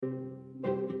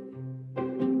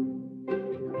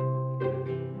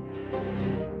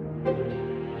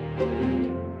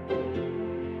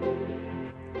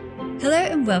Hello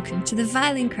and welcome to the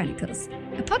Violin Chronicles,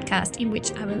 a podcast in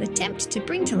which I will attempt to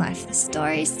bring to life the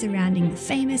stories surrounding the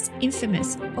famous,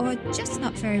 infamous, or just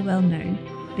not very well known,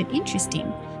 but interesting,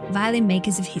 violin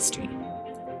makers of history.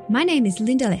 My name is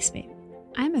Linda Lespe.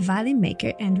 I am a violin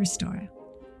maker and restorer.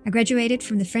 I graduated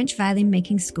from the French Violin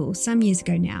Making School some years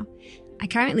ago now. I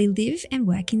currently live and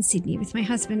work in Sydney with my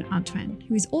husband Antoine,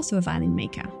 who is also a violin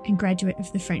maker and graduate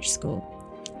of the French school,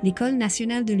 l'École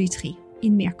Nationale de Lutherie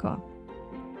in Mirecourt.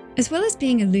 As well as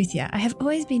being a luthier, I have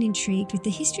always been intrigued with the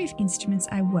history of instruments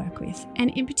I work with, and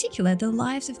in particular the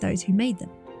lives of those who made them.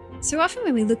 So often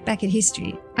when we look back at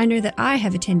history, I know that I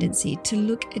have a tendency to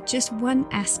look at just one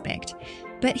aspect,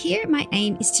 but here my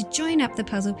aim is to join up the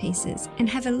puzzle pieces and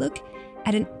have a look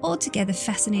at an altogether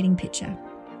fascinating picture.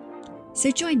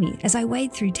 So join me as I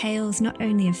wade through tales not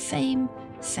only of fame,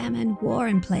 famine, war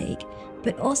and plague,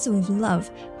 but also of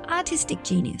love, artistic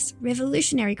genius,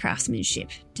 revolutionary craftsmanship,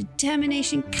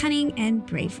 determination, cunning and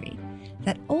bravery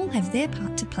that all have their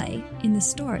part to play in the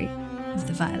story of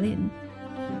the violin.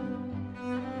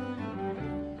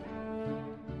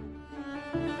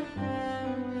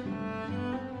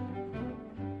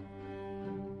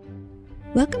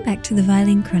 Welcome back to the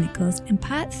Violin Chronicles and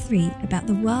part 3 about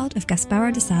the world of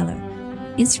Gasparo da Salo,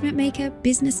 instrument maker,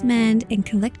 businessman and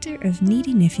collector of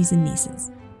needy nephews and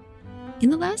nieces. In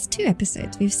the last 2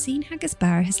 episodes, we've seen how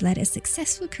Gasparo has led a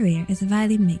successful career as a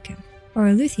violin maker, or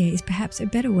a luthier is perhaps a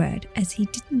better word, as he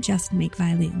didn't just make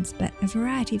violins, but a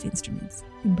variety of instruments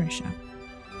in Brescia.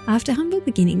 After humble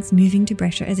beginnings moving to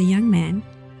Brescia as a young man,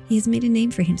 he has made a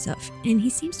name for himself, and he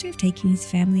seems to have taken his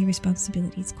family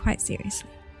responsibilities quite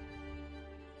seriously.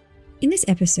 In this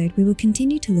episode, we will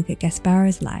continue to look at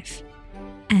Gasparo's life,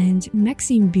 and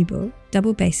Maxime Bibot,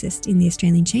 double bassist in the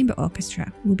Australian Chamber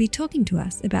Orchestra, will be talking to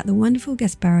us about the wonderful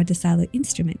Gasparo da Salo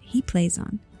instrument he plays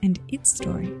on and its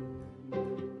story.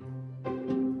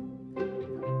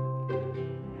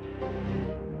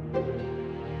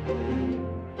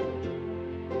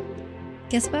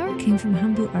 Gasparo came from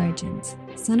humble origins,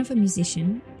 son of a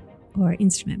musician, or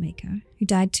instrument maker, who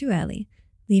died too early,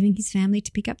 leaving his family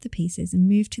to pick up the pieces and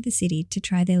move to the city to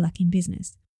try their luck in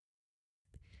business.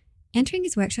 Entering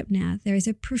his workshop now, there is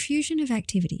a profusion of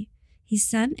activity. His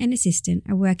son and assistant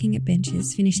are working at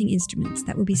benches finishing instruments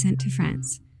that will be sent to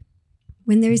France.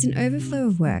 When there is an overflow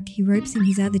of work, he ropes in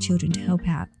his other children to help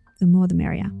out, the more the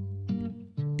merrier.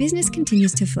 Business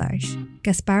continues to flourish.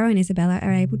 Gasparo and Isabella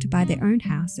are able to buy their own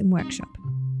house and workshop.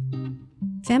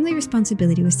 Family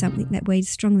responsibility was something that weighed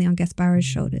strongly on Gasparo's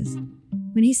shoulders.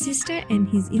 When his sister and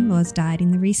his in-laws died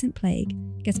in the recent plague,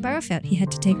 Gasparo felt he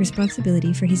had to take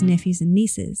responsibility for his nephews and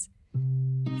nieces.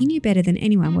 He knew better than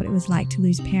anyone what it was like to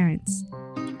lose parents.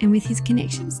 And with his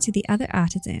connections to the other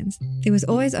artisans, there was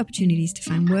always opportunities to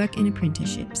find work and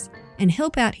apprenticeships, and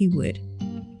help out he would.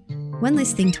 One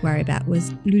less thing to worry about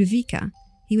was Ludovica.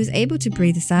 He was able to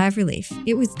breathe a sigh of relief.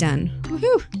 It was done.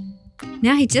 Woohoo!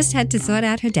 Now he just had to sort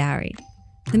out her dowry.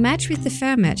 The match with the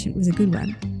fur merchant was a good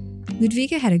one.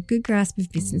 Ludwika had a good grasp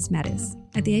of business matters.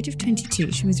 At the age of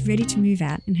 22, she was ready to move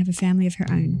out and have a family of her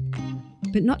own.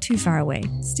 But not too far away,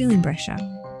 still in Brescia.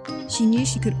 She knew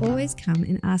she could always come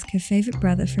and ask her favourite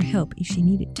brother for help if she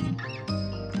needed to.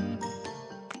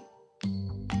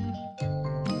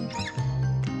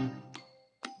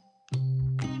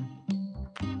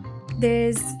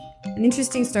 There's an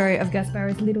interesting story of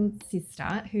Gasparo's little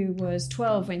sister, who was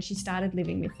 12 when she started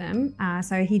living with them.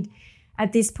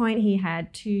 At this point, he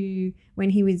had 2, when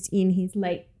he was in his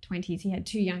late 20s, he had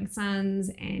 2 young sons,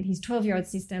 and his 12-year-old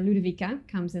sister, Ludovica,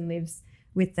 comes and lives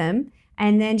with them.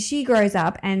 And then she grows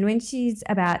up, and when she's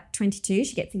about 22,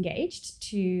 she gets engaged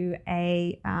to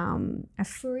a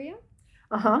furrier.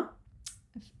 Uh-huh.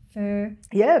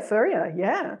 Furrier,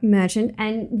 yeah. Merchant.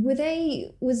 And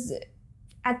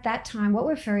at that time, what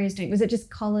were furriers doing? Was it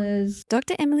just collars?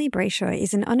 Dr. Emily Brayshaw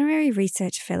is an honorary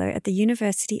research fellow at the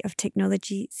University of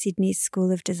Technology, Sydney's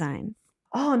School of Design.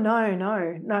 Oh, no,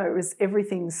 it was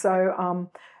everything. So,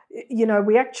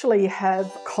 we actually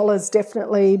have collars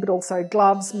definitely, but also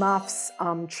gloves, muffs,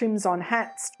 trims on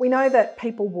hats. We know that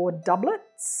people wore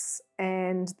doublets,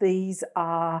 and these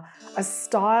are a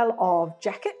style of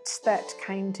jacket that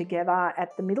came together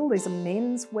at the middle. These are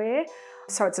men's wear.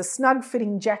 So it's a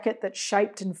snug-fitting jacket that's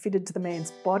shaped and fitted to the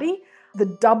man's body.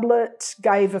 The doublet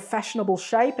gave a fashionable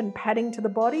shape and padding to the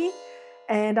body.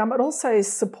 And it also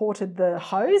supported the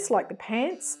hose, like the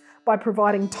pants, by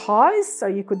providing ties. So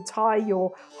you could tie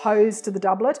your hose to the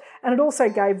doublet. And it also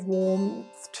gave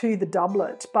warmth to the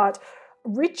doublet. But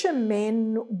richer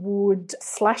men would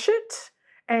slash it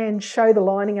and show the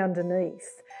lining underneath.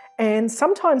 And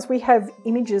sometimes we have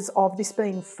images of this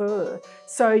being fur.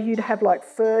 So you'd have like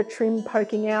fur trim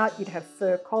poking out, you'd have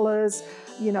fur collars,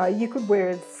 you could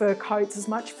wear fur coats, as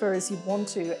much fur as you'd want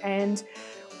to. And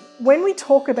when we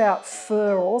talk about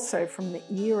fur also from the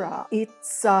era,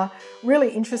 it's really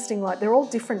interesting, like they're all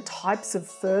different types of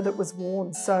fur that was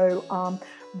worn. So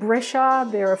Brescia,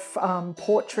 there are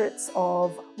portraits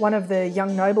of one of the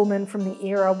young noblemen from the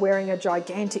era wearing a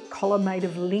gigantic collar made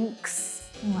of lynx.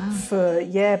 Wow. Fur,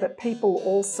 yeah, but people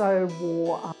also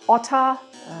wore otter.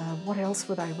 What else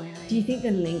were they wearing? Do you think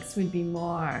the lynx would be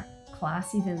more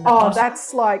classy than the otter? otter?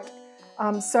 That's like,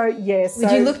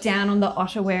 Would you look down on the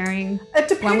otter wearing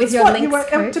one with your lynx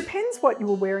coat? It depends what you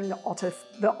were wearing the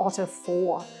otter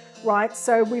for, right?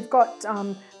 So we've got,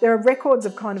 there are records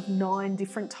of kind of 9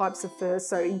 different types of fur,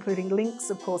 so including lynx,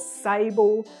 of course,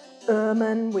 sable,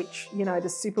 ermine, which, the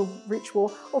super rich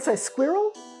wore, also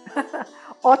squirrel,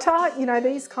 otter,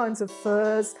 these kinds of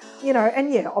furs,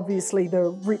 and yeah, obviously the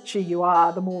richer you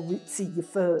are, the more ritzy your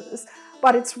furs.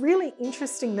 But it's really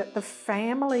interesting that the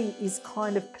family is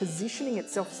kind of positioning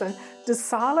itself. So Da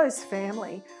Salo's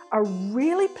family are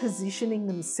really positioning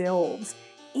themselves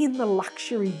in the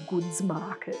luxury goods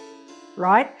market,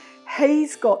 right?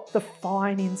 He's got the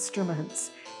fine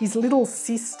instruments. His little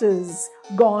sister's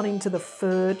gone into the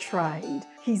fur trade.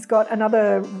 He's got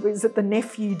the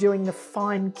nephew doing the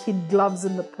fine kid gloves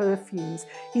and the perfumes.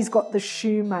 He's got the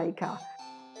shoemaker.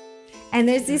 And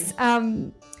there's this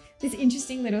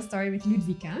interesting little story with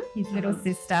Ludwika, his little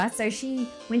sister. So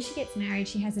when she gets married,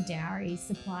 she has a dowry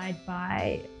supplied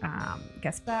by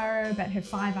Gasparo, but her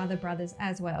 5 other brothers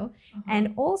as well.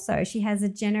 And also she has a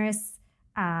generous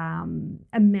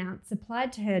amount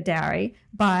supplied to her dowry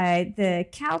by the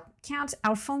Count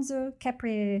Alfonso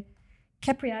Capriatis.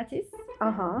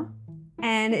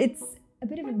 And it's a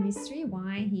bit of a mystery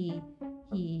why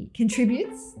he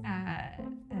contributes.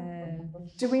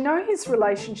 Do we know his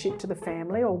relationship to the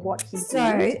family or what he did?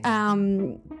 So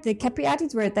the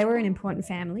Capriatis were an important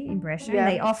family in Brescia. Yeah.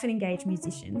 They often engaged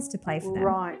musicians to play for them.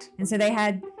 Right. And so they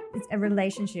had a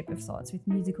relationship of sorts with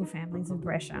musical families of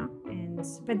Brescia.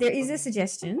 But there is a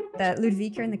suggestion that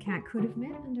Ludwika and the Count could have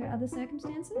met under other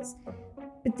circumstances.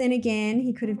 But then again,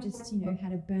 he could have just,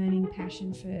 had a burning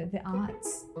passion for the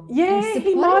arts. Yeah,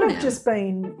 he might have just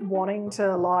been wanting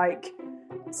to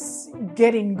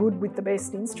get in good with the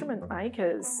best instrument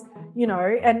makers,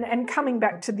 and coming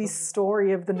back to this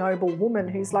story of the noble woman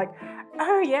who's like,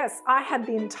 oh yes, I had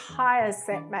the entire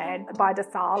set made by Da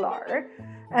Salo.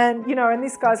 And, and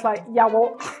this guy's like, yeah,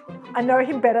 well, I know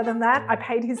him better than that. I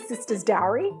paid his sister's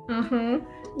dowry.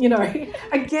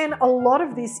 Again, a lot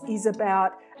of this is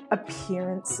about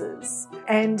appearances,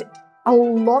 and a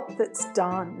lot that's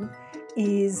done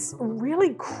is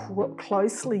really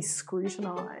closely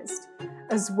scrutinised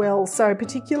as well. So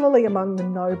particularly among the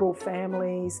noble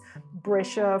families,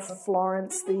 Brescia,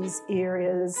 Florence, these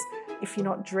areas, if you're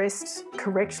not dressed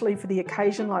correctly for the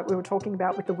occasion, like we were talking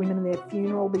about with the women in their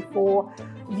funeral before,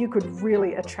 you could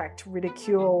really attract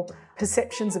ridicule.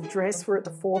 Perceptions of dress were at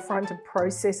the forefront of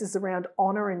processes around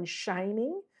honour and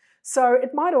shaming. So it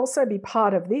might also be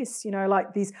part of this,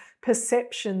 like these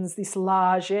perceptions, this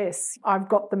largesse. I've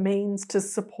got the means to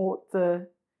support the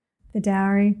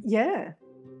dowry. Yeah.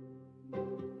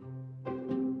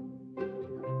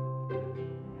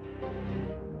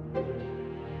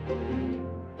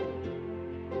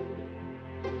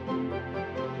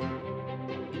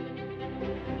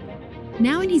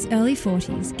 Now in his early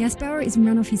 40s, Gasparo is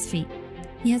run off his feet.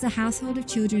 He has a household of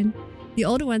children. The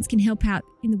older ones can help out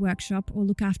in the workshop or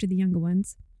look after the younger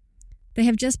ones. They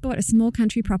have just bought a small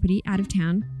country property out of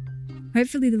town.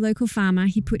 Hopefully the local farmer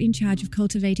he put in charge of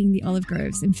cultivating the olive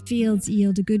groves and fields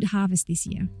yield a good harvest this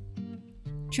year.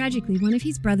 Tragically, one of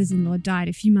his brothers-in-law died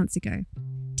a few months ago.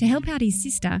 To help out his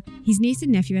sister, his niece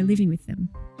and nephew are living with them.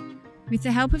 With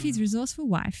the help of his resourceful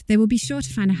wife, they will be sure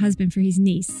to find a husband for his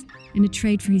niece and a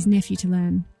trade for his nephew to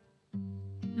learn.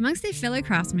 Amongst their fellow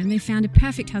craftsmen, they found a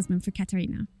perfect husband for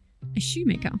Caterina, a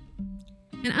shoemaker.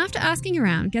 And after asking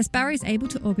around, Gasparo is able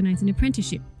to organise an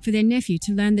apprenticeship for their nephew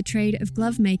to learn the trade of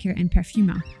glove maker and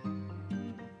perfumer.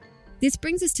 This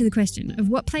brings us to the question of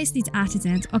what place these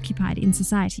artisans occupied in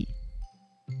society.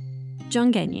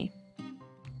 John Gagne.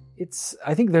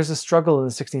 I think there's a struggle in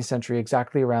the 16th century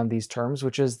exactly around these terms,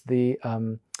 which is the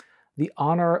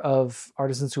honor of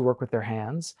artisans who work with their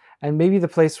hands. And maybe the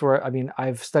place where,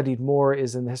 I've studied more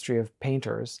is in the history of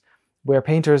painters, where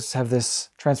painters have this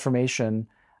transformation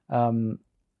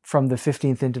from the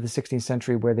 15th into the 16th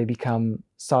century where they become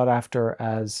sought after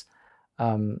as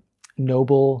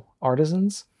noble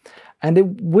artisans. And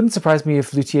it wouldn't surprise me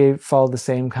if luthier followed the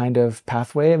same kind of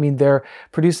pathway. I mean, they're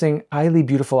producing highly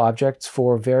beautiful objects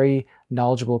for very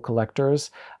knowledgeable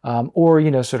collectors,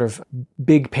 or, sort of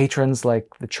big patrons like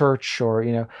the church or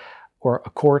a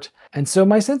court. And so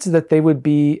my sense is that they would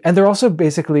be, and they're also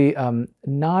basically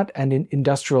not an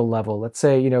industrial level. Let's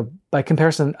say, by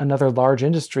comparison, another large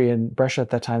industry in Brescia at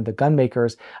that time, the gun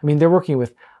makers, I mean, they're working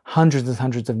with hundreds and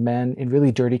hundreds of men in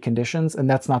really dirty conditions. And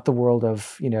that's not the world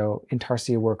of,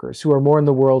 intarsia workers who are more in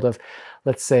the world of,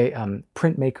 let's say,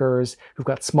 printmakers who've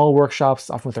got small workshops,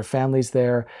 often with their families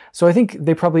there. So I think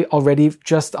they probably already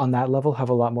just on that level have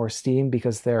a lot more esteem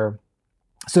because they're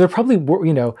probably,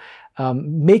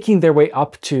 making their way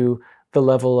up to the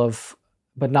level of,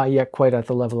 but not yet quite at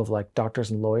the level of like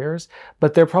doctors and lawyers,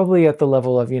 but they're probably at the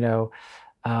level of,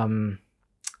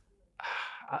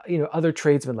 other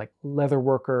tradesmen like leather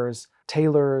workers,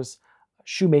 tailors,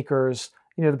 shoemakers,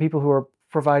 the people who are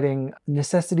providing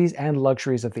necessities and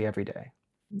luxuries of the everyday.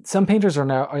 Some painters are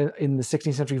now in the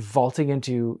 16th century vaulting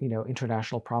into,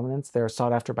 international prominence. They're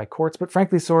sought after by courts, but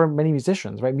frankly, so are many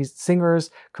musicians, right? Singers,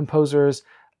 composers,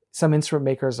 some instrument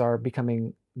makers are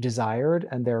becoming desired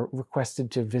and they're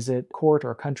requested to visit court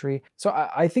or country. So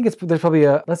I think there's probably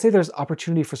let's say there's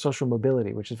opportunity for social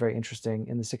mobility, which is very interesting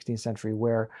in the 16th century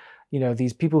where,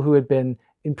 these people who had been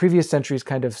in previous centuries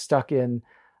kind of stuck in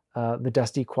the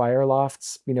dusty choir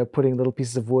lofts, putting little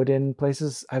pieces of wood in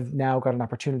places, have now got an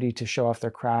opportunity to show off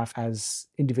their craft as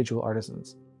individual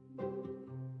artisans.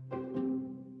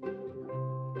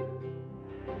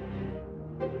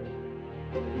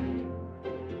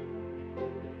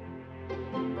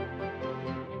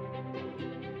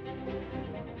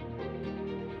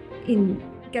 In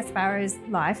Gasparo's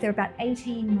life, there were about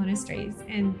 18 monasteries,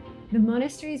 and the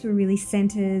monasteries were really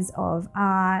centers of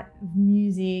art, of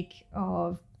music,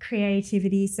 of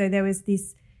creativity. So there was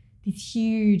this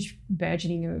huge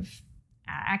burgeoning of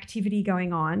activity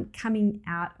going on coming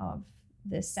out of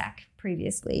the sack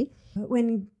previously.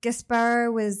 When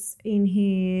Gasparo was in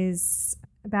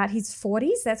about his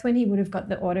 40s, that's when he would have got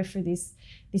the order for this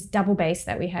double bass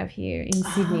that we have here in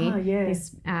Sydney.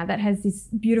 Yes. That has this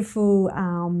beautiful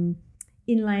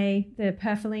inlay, the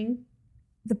purfling.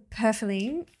 The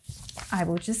purfling, I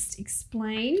will just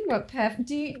explain what I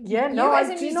do not know. I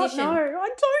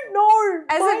don't know.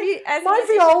 My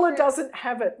viola doesn't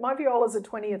have it. My viola's a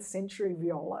 20th century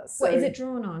viola. So. What, is it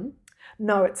drawn on?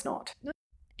 No, it's not.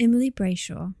 Emily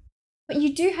Brayshaw. But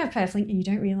you do have purfling and you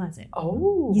don't realise it.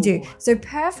 Oh. You do. So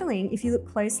purfling, if you look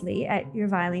closely at your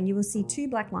violin, you will see two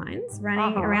black lines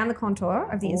running around the contour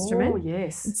of the instrument. Oh,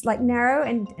 yes. It's like narrow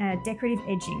and decorative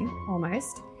edging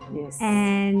almost. Yes.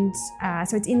 And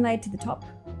so it's inlaid to the top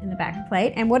and the back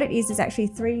plate. And what it is actually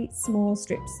 3 small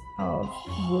strips of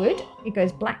wood. It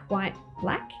goes black, white,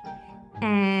 black.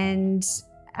 And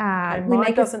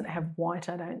mine doesn't have white,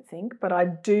 I don't think, but I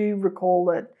do recall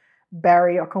that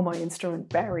Barry, I call my instrument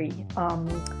Barry,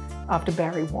 after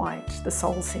Barry White, the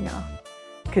soul singer,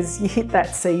 because you hit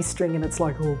that C string and it's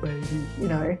like, oh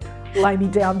baby, lay me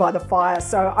down by the fire.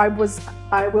 So I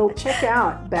will check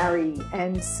out Barry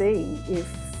and see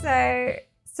if.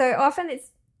 So often it's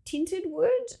tinted wood.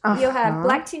 You'll have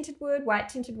black tinted wood, white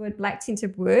tinted wood, black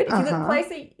tinted wood. If you look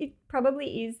closer, it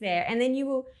probably is there. And then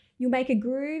you'll make a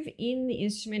groove in the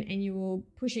instrument and you will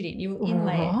push it in. You will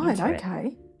inlay it into it.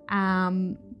 Okay.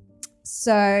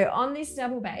 So on this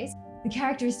double bass, the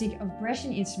characteristic of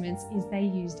Brescian instruments is they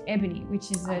used ebony,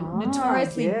 which is a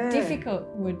notoriously difficult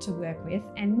wood to work with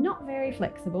and not very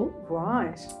flexible.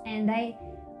 Right. And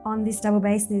on this double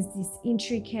bass, there's this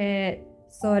intricate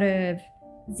sort of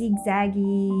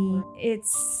zigzaggy.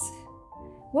 It's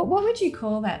what would you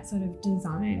call that sort of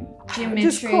design? Geometric.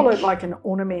 Just call it like an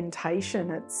ornamentation.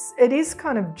 It is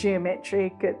kind of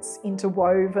geometric. It's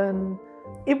interwoven.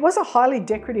 It was a highly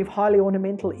decorative, highly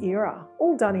ornamental era,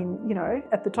 all done in,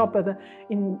 at the top of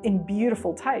in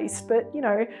beautiful taste. But,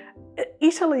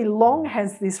 Italy long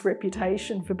has this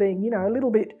reputation for being, a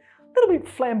little bit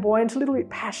flamboyant, a little bit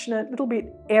passionate, a little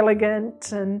bit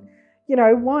elegant, and,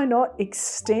 why not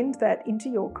extend that into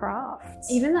your crafts?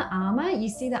 Even the armour, you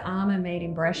see the armour made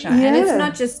in Brescia. Yeah. And it's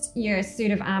not just, a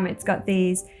suit of armour. It's got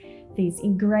these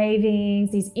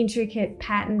engravings, these intricate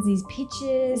patterns, these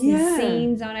pictures, these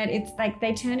scenes on it. It's like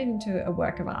they turn it into a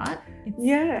work of art. It's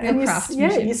real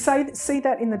craftsmanship. You see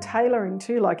that in the tailoring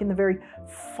too, like in the very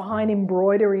fine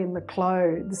embroidery in the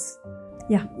clothes.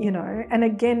 Yeah. And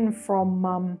again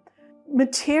from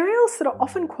materials that are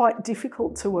often quite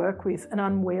difficult to work with and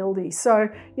unwieldy. So,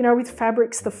 with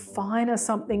fabrics, the finer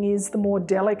something is, the more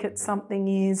delicate something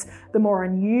is, the more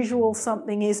unusual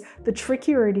something is, the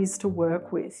trickier it is to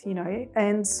work with,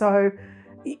 And so,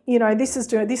 this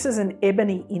is an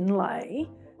ebony inlay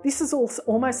this is also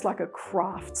almost like a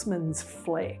craftsman's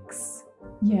flex.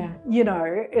 Yeah. You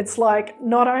know, it's like,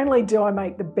 not only do I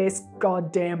make the best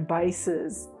goddamn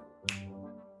basses,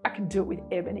 I can do it with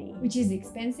ebony. Which is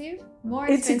expensive. More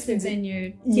It's expensive than your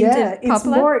tinted Yeah, it's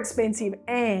poplar. more expensive,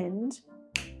 and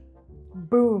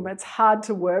boom, it's hard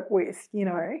to work with, you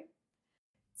know.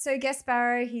 So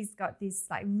Gasparo, he's got this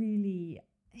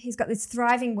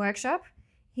thriving workshop.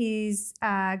 He's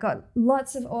got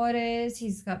lots of orders.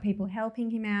 He's got people helping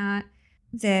him out.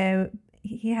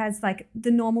 He has like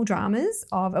the normal dramas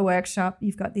of a workshop.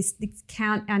 You've got this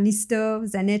Count Ernesto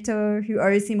Zanetto who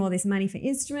owes him all this money for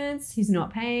instruments, who's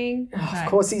not paying. Of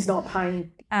course he's not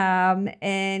paying.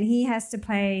 And he has to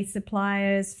pay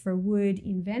suppliers for wood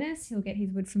in Venice. He'll get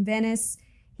his wood from Venice.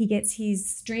 He gets his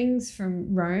strings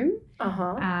from Rome.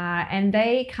 And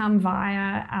they come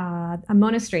via a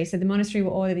monastery. So the monastery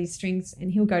will order these strings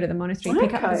and he'll go to the monastery,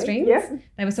 pick up the strings. Yep.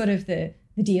 They were sort of the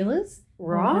dealers.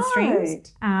 Right. The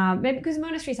strings. Maybe because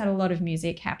monasteries had a lot of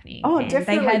music happening. Oh, and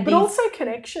definitely. They had but also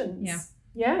connections. Yeah.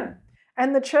 Yeah.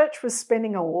 And the church was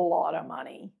spending a lot of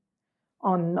money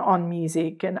on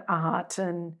music and art,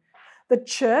 and the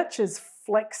church is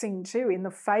flexing too in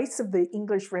the face of the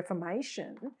English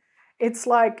Reformation. It's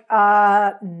like,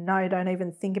 no, don't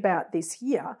even think about this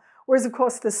here. Whereas, of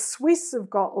course, the Swiss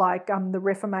have got like the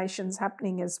Reformations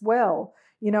happening as well,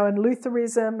 you know, and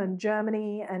Lutheranism and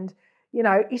Germany and, you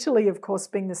know, Italy, of course,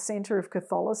 being the centre of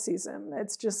Catholicism.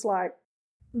 It's just like...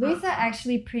 Luther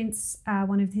actually prints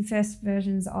one of the first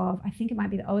versions of, I think it might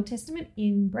be the Old Testament,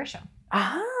 in Brescia.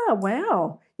 Ah,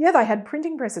 wow. Yeah, they had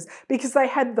printing presses because they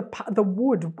had the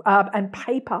wood and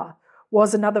paper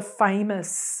was another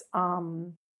famous,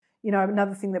 you know,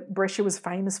 another thing that Brescia was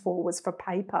famous for was for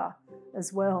paper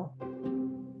as well.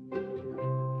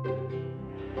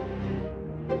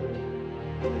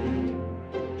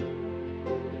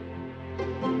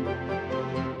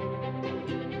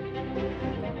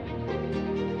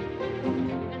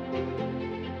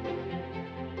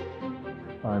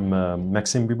 I'm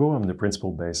Maxime Bibot. I'm the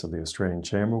principal bass of the Australian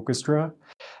Chamber Orchestra.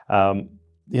 The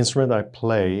instrument I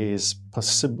play is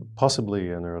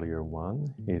possibly an earlier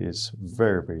one. It is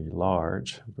very, very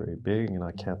large, very big, and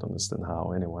I can't understand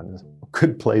how anyone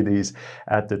could play these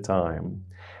at the time.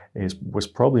 It was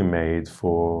probably made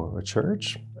for a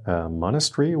church, a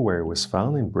monastery where it was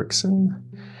found in Brixen.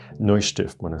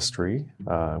 Neustift Monastery.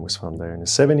 It was found there in the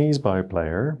 70s by a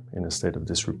player in a state of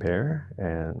disrepair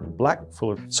and black,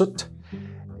 full of soot.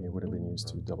 It would have been used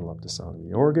to double up the sound of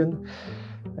the organ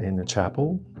in the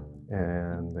chapel.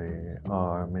 And there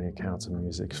are many accounts of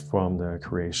music from the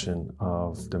creation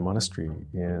of the monastery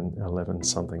in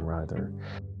 11-something rather.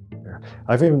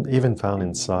 I've even found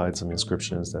inside some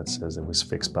inscriptions that says it was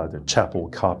fixed by the chapel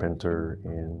carpenter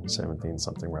in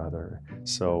 17-something rather.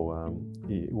 So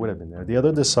it would have been there. The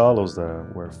other da Salos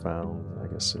that were found, I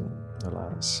guess, in the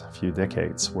last few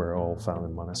decades were all found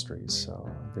in monasteries. So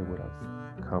they would have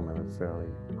come at a fairly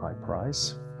high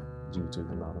price due to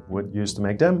the amount of wood used to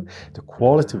make them. The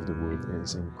quality of the wood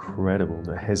is incredible.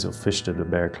 The Hazelfichte, the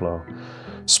bear claw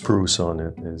spruce on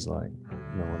it is like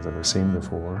no one's ever seen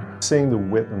before. Seeing the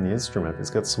width on the instrument, it's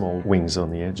got small wings on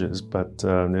the edges, but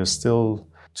there's still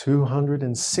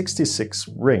 266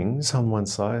 rings on one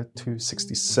side,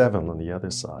 267 on the other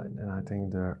side. And I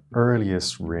think the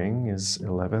earliest ring is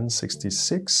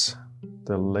 1166.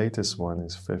 The latest one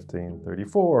is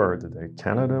 1534, the day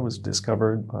Canada was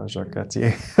discovered by Jacques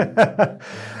Cartier.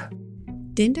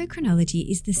 Dendrochronology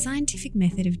is the scientific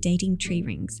method of dating tree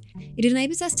rings. It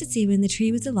enables us to see when the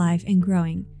tree was alive and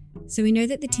growing. So we know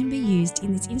that the timber used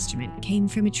in this instrument came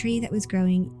from a tree that was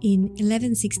growing in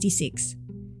 1166.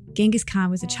 Genghis Khan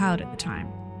was a child at the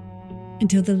time.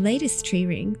 Until the latest tree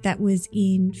ring, that was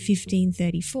in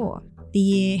 1534, the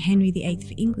year Henry VIII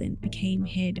of England became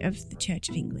head of the Church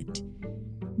of England.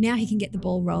 Now he can get the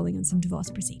ball rolling on some divorce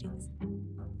proceedings.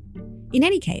 In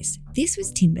any case, this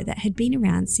was timber that had been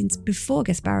around since before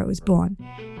Gasparo was born,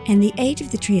 and the age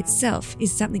of the tree itself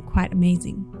is something quite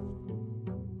amazing.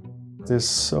 They're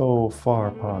so far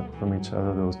apart from each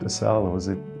other, those da Salos.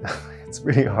 It's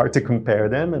really hard to compare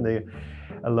them, and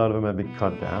a lot of them have been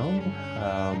cut down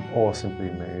or simply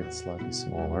made slightly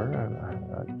smaller.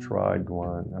 I tried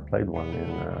one, I played one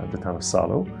in the town of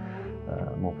Salo,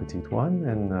 a more petite one,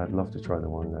 and I'd love to try the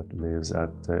one that lives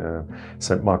at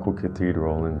St. Marco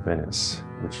Cathedral in Venice,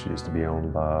 which used to be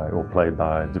owned by, or played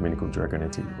by Domenico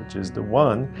Dragonetti, which is the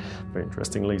one, very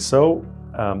interestingly so,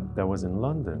 that was in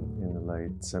London in the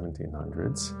late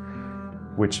 1700s,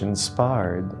 which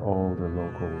inspired all the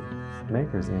local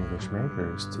makers, the English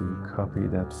makers, to copy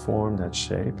that form, that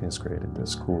shape, and created the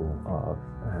school of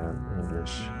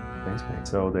English bass making.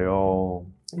 So they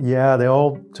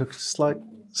all took slight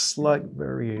slight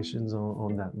variations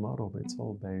on that model, but it's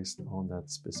all based on that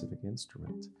specific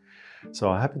instrument. So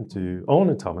I happened to own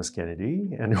a Thomas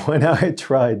Kennedy, and when I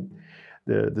tried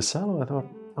the Salo, I thought,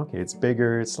 okay, it's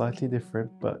bigger, it's slightly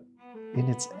different, but in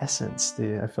its essence,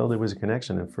 I felt there was a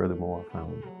connection, and furthermore, I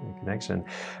found a connection.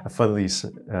 I finally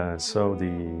saw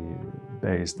the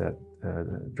bass that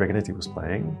Dragonetti was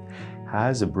playing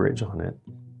has a bridge on it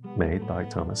made by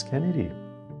Thomas Kennedy.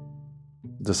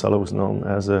 Da Salo was known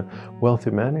as a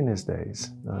wealthy man in his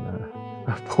days, not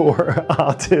a poor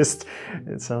artist.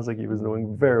 It sounds like he was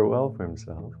doing very well for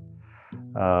himself,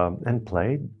 and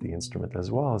played the instrument as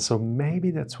well. So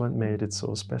maybe that's what made it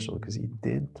so special, because he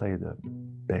did play the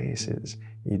basses.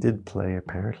 He did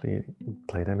apparently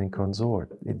play them in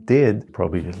consort. It did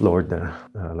probably lower the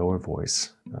lower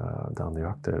voice down the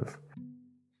octave.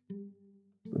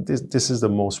 This is the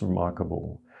most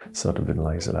remarkable sort of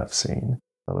inlays that I've seen.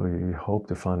 You hope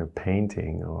to find a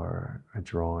painting or a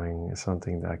drawing,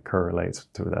 something that correlates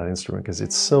to that instrument, because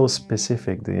it's so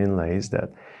specific, the inlays,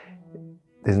 that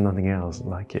there's nothing else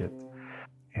like it.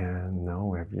 And no,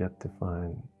 we have yet to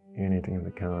find anything of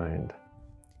the kind.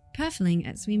 Purfling,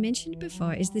 as we mentioned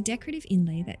before, is the decorative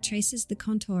inlay that traces the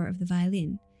contour of the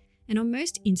violin. And on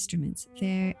most instruments,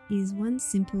 there is one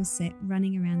simple set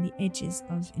running around the edges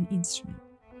of an instrument.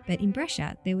 But in brush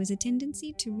art, there was a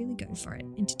tendency to really go for it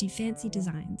and to do fancy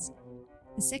designs.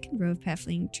 The second row of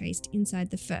purfling traced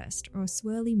inside the first, or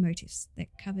swirly motifs that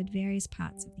covered various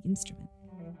parts of the instrument.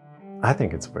 I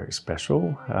think it's very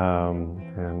special,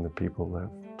 and the people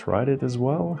have tried it as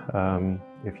well.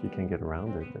 If you can get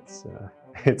around it,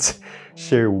 it's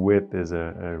sheer width is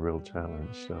a real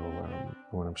challenge. So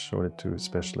when I'm showing it to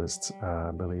specialists,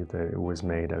 I believe that it was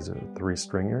made as a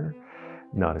 3-stringer,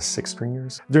 not as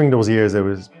 6-stringers. During those years,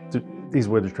 these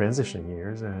were the transition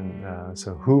years, and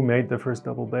so who made the first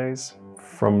double bass?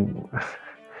 From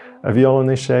a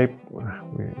violin shape,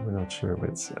 we're not sure, but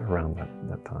it's around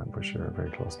that time for sure, very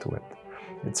close to it.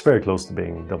 It's very close to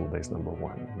being double bass number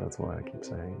 1, that's why I keep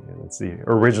saying it. It's the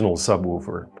original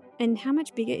subwoofer. And how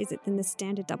much bigger is it than the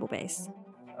standard double bass?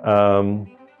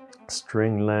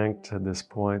 String length at this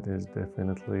point is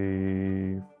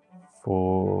definitely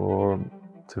 4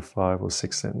 to 5 or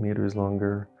 6 centimeters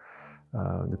longer,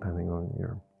 depending on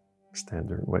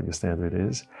what your standard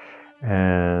is.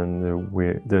 And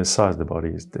the size of the body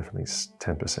is definitely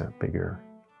 10% bigger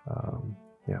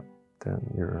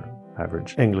than your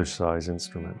average English size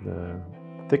instrument. The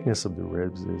thickness of the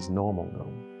ribs is normal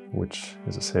though, which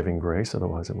is a saving grace,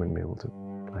 otherwise I wouldn't be able to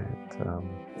play it.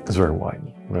 It's very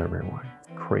wide, very, very wide,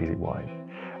 crazy wide.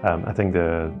 I think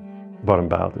the bottom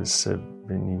bout is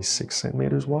 76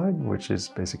 centimeters wide, which is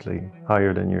basically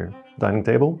higher than your dining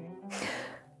table.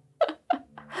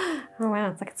 Oh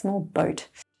wow, it's like a small boat.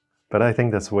 But I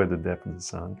think that's where the depth of the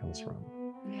sound comes from.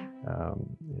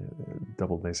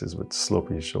 Double basses with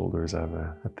slopey shoulders have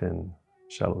a thin,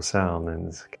 shallow sound,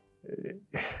 and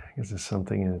there's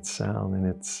something in its sound, and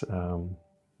there's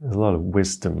a lot of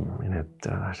wisdom in it.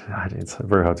 It's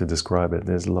very hard to describe it.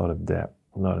 There's a lot of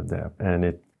depth, and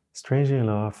it, strangely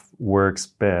enough, works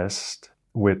best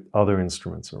with other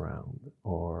instruments around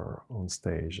or on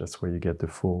stage. That's where you get the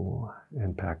full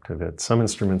impact of it. Some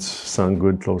instruments sound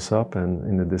good close up, and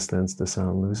in the distance the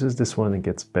sound loses. This one, it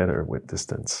gets better with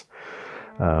distance.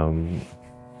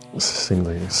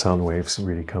 Seemingly sound waves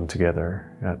really come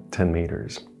together at 10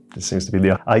 meters. It seems to be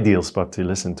the ideal spot to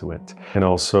listen to it. And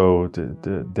also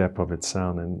the depth of its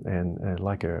sound, and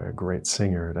like a great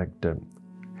singer, like the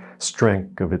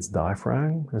strength of its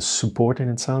diaphragm, a support in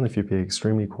its sound. If you play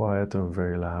extremely quiet or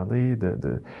very loudly,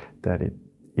 that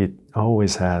it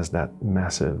always has that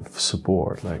massive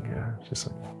support, like just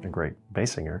like a great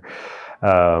bass singer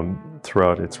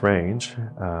throughout its range.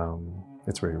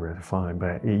 It's very rare to find,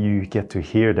 but you get to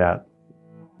hear that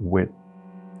with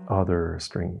other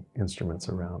string instruments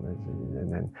around it,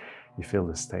 and then you feel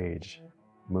the stage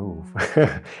move.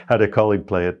 I had a colleague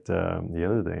play it the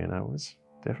other day, and I was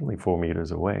definitely 4 meters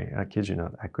away. I kid you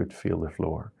not, I could feel the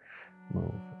floor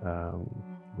move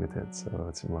with it, so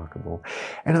it's remarkable.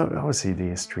 And obviously the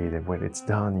history, when it's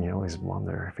done, you always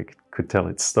wonder if it could tell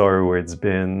its story, where it's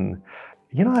been.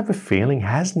 You know, I have a feeling it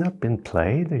has not been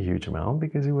played a huge amount,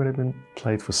 because it would have been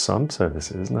played for some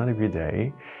services, not every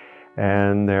day.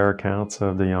 And there are accounts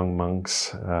of the young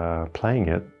monks playing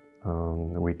it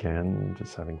on the weekend,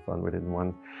 just having fun with it. And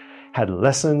one had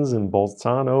lessons in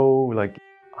Bolzano. Like,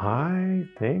 I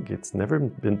think it's never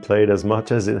been played as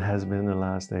much as it has been the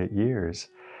last 8 years.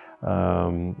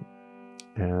 And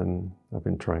I've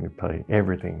been trying to play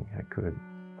everything I could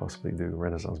possibly do,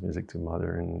 Renaissance music to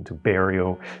modern, to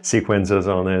barrio sequences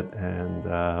on it,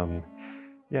 and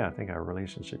yeah, I think our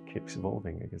relationship keeps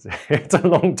evolving because it's a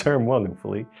long-term one,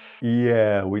 hopefully.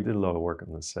 Yeah, we did a lot of work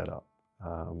on the setup.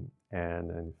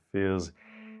 And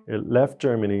it left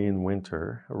Germany in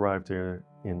winter, arrived here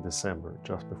in December,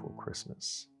 just before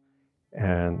Christmas.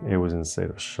 And it was in a state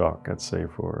of shock, I'd say,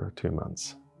 for 2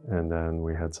 months. And then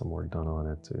we had some work done on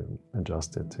it to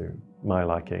adjust it to my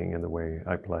liking and the way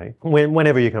I play.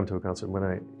 Whenever you come to a concert, when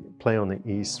I play on the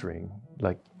E string,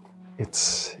 like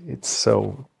it's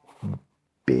so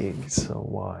big, so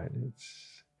wide.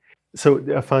 So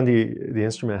I find the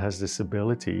instrument has this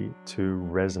ability to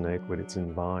resonate with its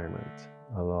environment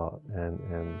a lot, and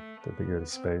the bigger the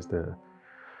space,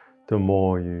 the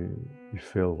more you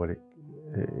feel what it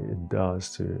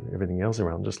does to everything else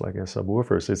around, just like a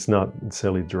subwoofer. So it's not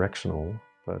necessarily directional,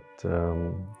 but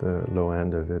the low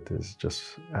end of it is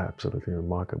just absolutely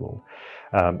remarkable.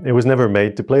 It was never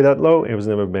made to play that low. It was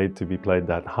never made to be played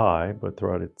that high, but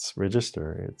throughout its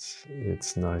register,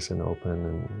 it's nice and open,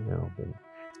 and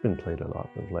it's been played a lot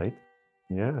of late.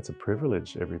 Yeah, it's a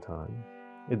privilege every time.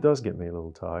 It does get me a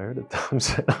little tired at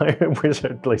times. I wish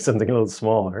I'd play something a little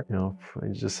smaller. You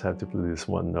just have to play this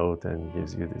one note, and it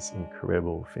gives you this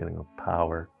incredible feeling of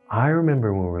power. I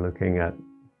remember when we were looking at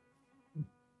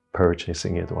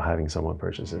purchasing it or having someone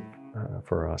purchase it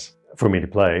for me to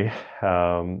play,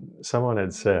 someone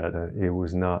had said that it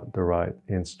was not the right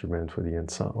instrument for the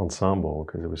ensemble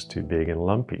because it was too big and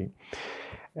lumpy.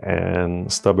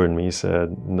 And stubborn me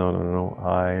said, no,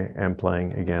 I am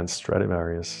playing against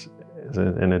Stradivarius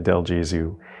and a Del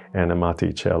Gesù and a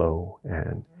Matti cello,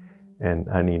 and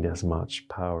I need as much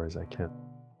power as I can.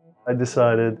 I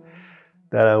decided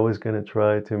that I was going to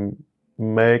try to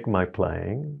make my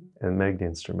playing and make the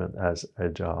instrument as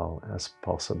agile as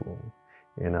possible.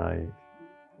 And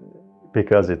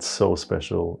because it's so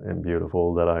special and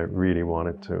beautiful, that I really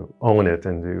wanted to own it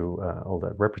and do all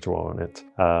that repertoire on it.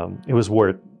 It was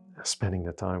worth spending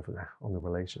the time on the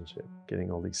relationship, getting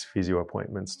all these physio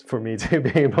appointments for me to be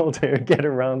able to get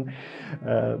around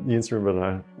the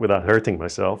instrument without hurting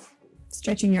myself.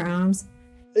 Stretching your arms.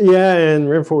 Yeah, and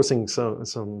reinforcing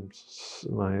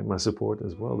my support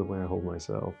as well, the way I hold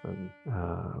myself, and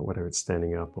whether it's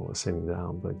standing up or sitting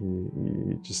down. But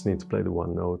you just need to play the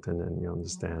one note, and then you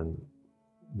understand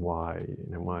why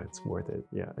it's worth it.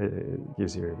 Yeah, it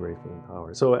gives you a great feeling of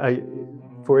power. So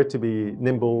for it to be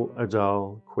nimble,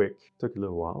 agile, quick, took a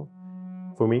little while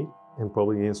for me, and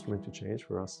probably the instrument to change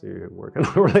for us to work on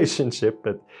a relationship.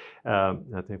 But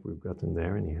I think we've gotten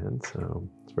there in the end, so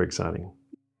it's very exciting.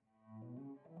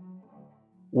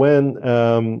 When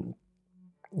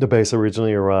the bass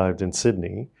originally arrived in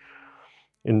Sydney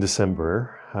in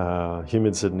December,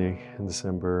 humid Sydney in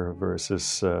December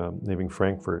versus leaving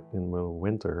Frankfurt in the middle of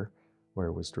winter, where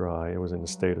it was dry, it was in a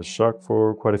state of shock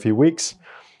for quite a few weeks.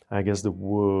 I guess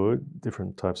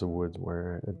different types of woods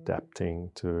were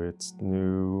adapting to its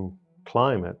new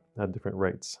climate at different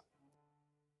rates.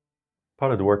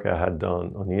 Part of the work I had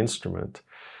done on the instrument,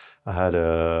 I had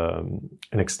an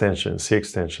extension, C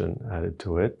extension added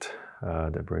to it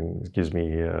that gives me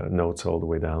notes all the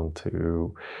way down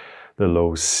to the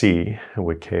low C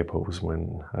with capos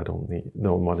when I don't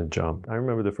want to jump. I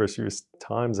remember the first few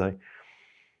times I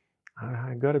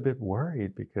got a bit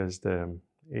worried because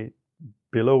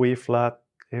below E flat,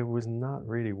 it was not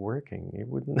really working.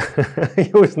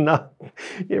 It was not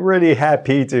really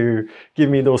happy to give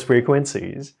me those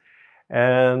frequencies.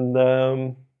 And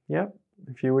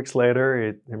a few weeks later,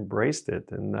 it embraced it,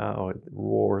 and now it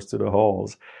roars to the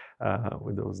halls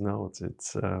with those notes.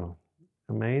 It's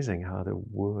amazing how the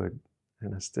wood,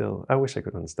 and I wish I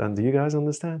could understand. Do you guys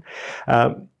understand?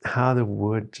 How the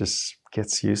wood just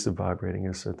gets used to vibrating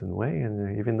a certain way,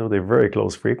 and even though they're very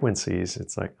close frequencies,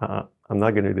 it's like, I'm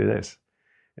not going to do this.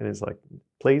 And it's like,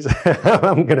 please,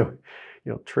 I'm going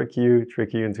to, trick you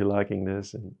into liking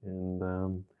this,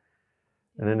 and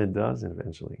then it does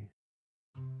eventually.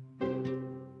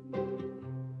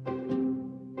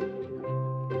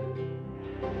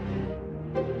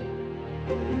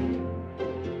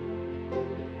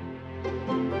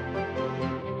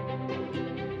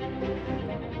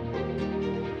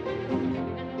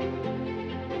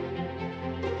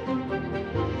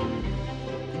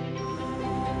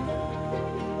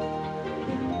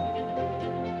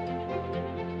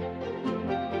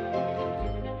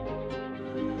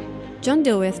 John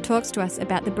Dilworth talks to us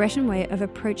about the Breton way of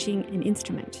approaching an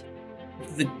instrument.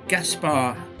 The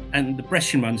Gaspar and the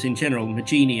Brescian ones in general,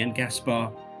 Maggini and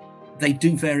Gaspar, they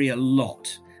do vary a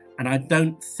lot. And I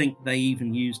don't think they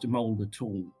even used a mould at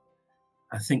all.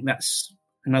 I think that's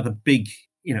another big,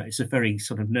 it's a very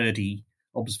sort of nerdy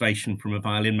observation from a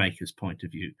violin maker's point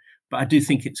of view. But I do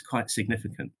think it's quite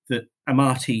significant that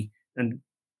Amati and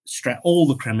all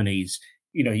the Cremonese,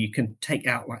 you can take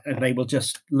out and they will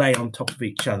just lay on top of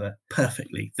each other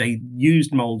perfectly. They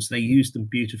used molds, they used them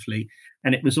beautifully,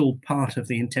 and it was all part of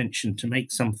the intention to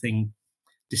make something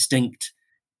distinct,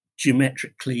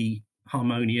 geometrically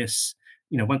harmonious.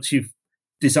 Once you've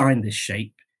designed this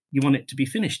shape, you want it to be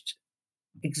finished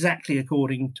exactly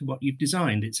according to what you've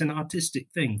designed. It's an artistic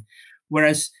thing,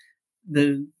 whereas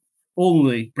all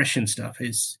the Brescian stuff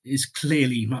is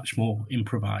clearly much more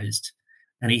improvised.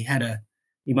 And he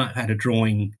might have had a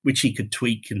drawing which he could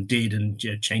tweak and did and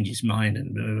change his mind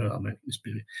and blah, blah, blah,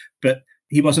 but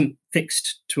he wasn't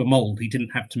fixed to a mold. He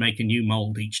didn't have to make a new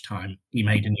mold each time he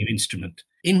made a new instrument.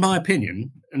 In my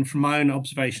opinion, and from my own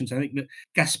observations, I think that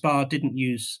Gaspar didn't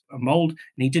use a mold, and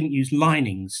he didn't use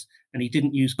linings, and he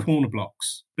didn't use corner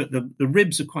blocks. But the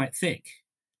ribs are quite thick,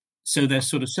 so they're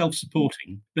sort of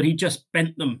self-supporting. But he just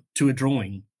bent them to a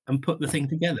drawing and put the thing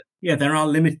together. Yeah, there are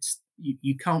limits.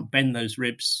 You can't bend those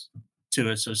ribs to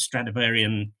a sort of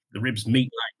Stradivarian. The ribs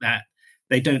meet like that.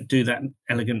 They don't do that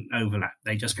elegant overlap.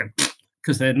 They just go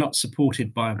because they're not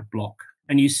supported by a block.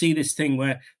 And you see this thing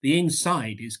where the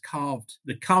inside is carved.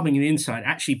 The carving in the inside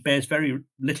actually bears very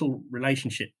little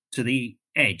relationship to the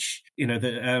edge. You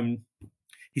can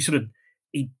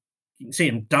see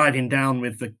him diving down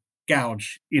with the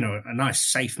gouge, a nice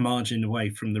safe margin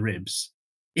away from the ribs.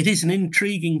 It is an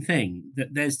intriguing thing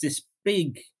that there's this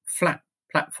big flat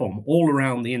platform all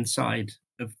around the inside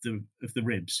of the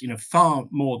ribs, far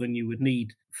more than you would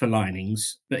need for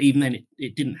linings. But even then,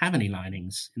 it didn't have any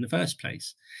linings in the first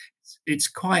place. It's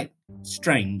quite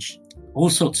strange. All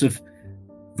sorts of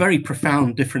very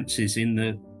profound differences in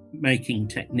the making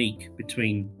technique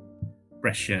between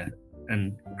Brescia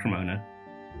and Cremona.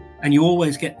 And you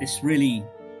always get this really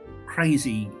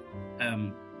crazy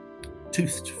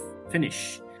toothed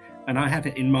finish. And I have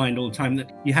it in mind all the time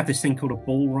that you have this thing called a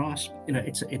ball rasp.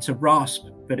 It's a rasp,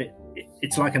 but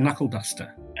it's like a knuckle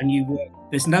duster. And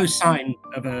there's no sign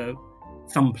of a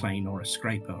thumb plane or a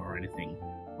scraper or anything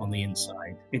on the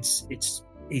inside.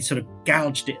 He sort of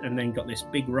gouged it and then got this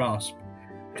big rasp.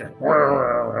 Like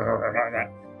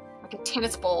a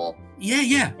tennis ball.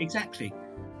 Yeah, exactly.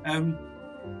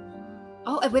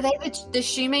 Were they the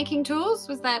shoemaking tools?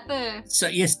 Was that the... So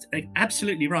yes,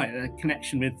 absolutely right. A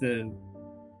connection with the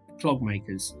clog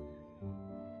makers.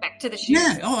 Back to the shoes.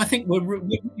 Yeah. I think we're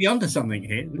really onto something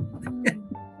here.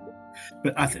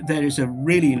 But there is a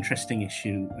really interesting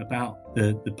issue about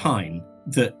the pine,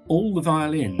 that all the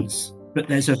violins, but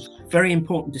there's a very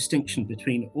important distinction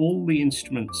between all the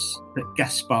instruments that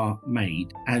Gaspar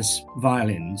made as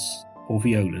violins or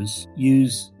violas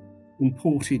use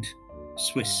imported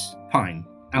Swiss pine,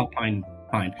 alpine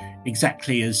pine,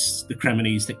 exactly as the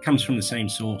Cremonese, that comes from the same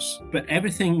source. But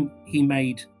everything he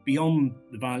made beyond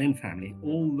the violin family,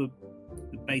 all the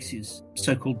basses,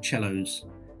 so-called cellos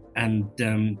and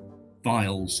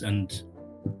viols and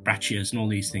braccias and all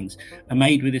these things, are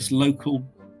made with this local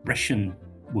Brescian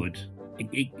wood.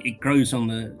 It grows on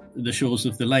the shores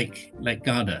of the Lake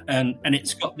Garda, and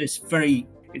it's got this very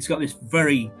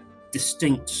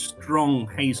distinct, strong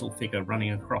hazel figure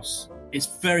running across.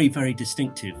 It's very, very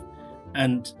distinctive,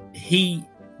 and he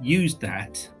used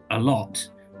that a lot,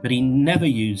 but he never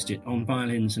used it on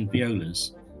violins and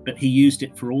violas. But he used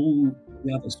it for all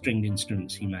the other stringed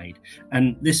instruments he made.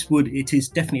 And this wood, it is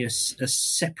definitely a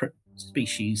separate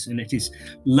species, and it is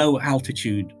low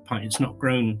altitude pine. It's not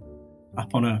grown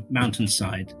up on a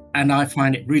mountainside. And I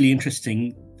find it really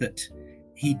interesting that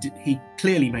he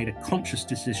clearly made a conscious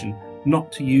decision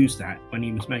not to use that when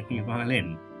he was making a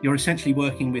violin. You're essentially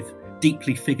working with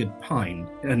deeply figured pine,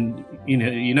 and you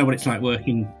know what it's like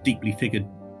working deeply figured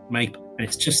maple, and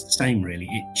it's just the same really.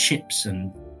 It chips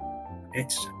and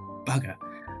it's bugger.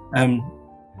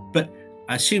 But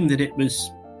I assume that it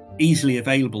was easily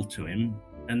available to him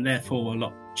and therefore a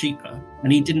lot cheaper,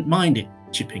 and he didn't mind it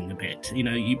chipping a bit.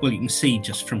 You can see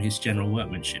just from his general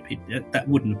workmanship that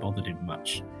wouldn't have bothered him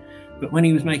much. But when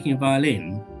he was making a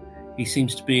violin, he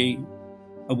seems to be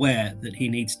aware that he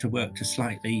needs to work to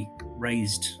slightly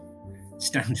raised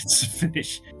standards of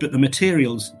finish. But the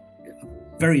materials are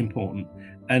very important,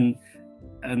 and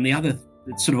the other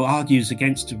that sort of argues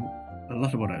against a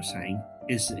lot of what I was saying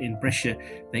is that in Brescia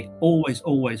they always,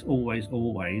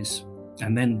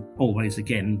 and then always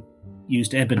again,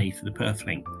 used ebony for the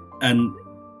purfling. And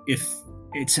if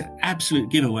it's an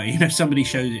absolute giveaway, somebody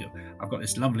shows you, I've got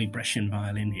this lovely Brescian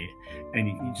violin here, and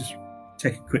you just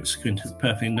take a quick squint at the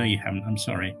purfling. No, you haven't. I'm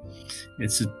sorry.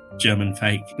 It's a German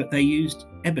fake. But they used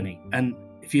ebony. And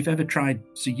if you've ever tried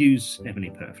to use ebony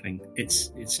purfling,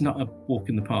 it's not a walk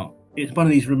in the park. It's one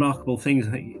of these remarkable things.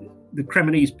 The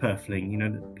Cremonese purfling,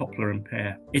 the poplar and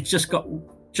pear, it's just got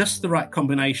just the right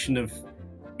combination of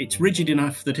It's rigid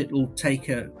enough that it'll take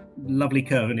a lovely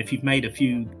curve, and if you've made a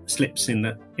few slips in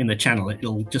the channel,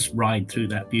 it'll just ride through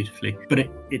that beautifully. But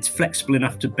it's flexible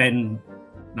enough to bend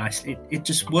nicely. It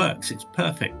just works. It's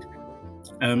perfect.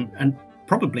 And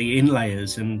probably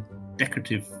inlayers and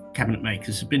decorative cabinet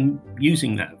makers have been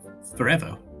using that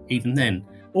forever, even then.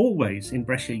 Always in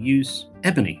Brescia use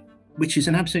ebony, which is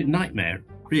an absolute nightmare,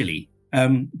 really.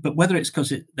 But whether it's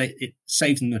because it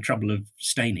saves them the trouble of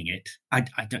staining it,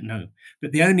 I don't know.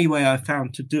 But the only way I've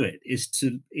found to do it is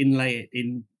to inlay it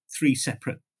in 3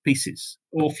 separate pieces.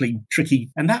 Awfully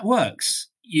tricky, and that works.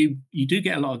 You do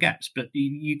get a lot of gaps, but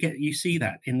you see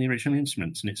that in the original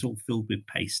instruments, and it's all filled with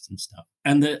paste and stuff.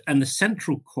 And the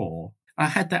central core, I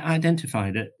had that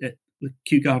identified at the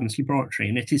Kew Gardens Laboratory,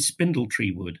 and it is spindle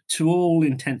tree wood. To all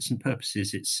intents and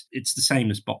purposes, it's the same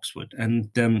as boxwood.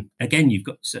 And again, you've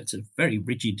got it's a very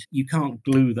rigid. You can't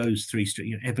glue those 3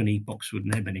 strings, ebony, boxwood,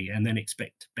 and ebony, and then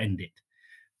expect to bend it.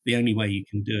 The only way you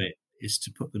can do it is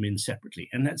to put them in separately,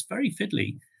 and that's very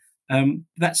fiddly.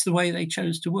 That's the way they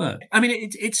chose to work. I mean,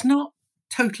 it's not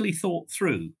totally thought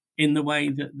through in the way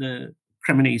that the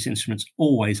Cremonese instruments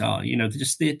always are.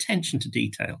 Just the attention to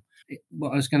detail.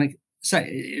 What I was going to say,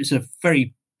 it was a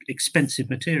very expensive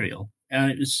material,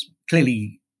 and it was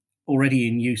clearly already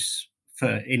in use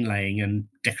for inlaying and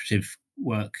decorative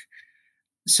work.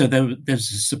 So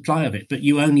there's a supply of it, but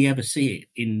you only ever see it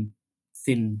in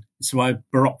thin. So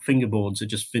Baroque fingerboards are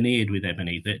just veneered with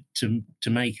ebony. That to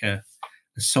make a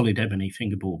solid ebony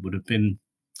fingerboard would have been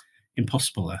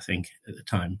impossible, I think, at the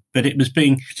time. But it was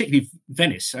being, particularly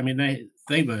Venice. I mean,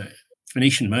 they were.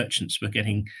 Venetian merchants were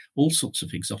getting all sorts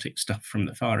of exotic stuff from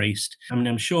the Far East. I mean,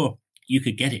 I'm sure you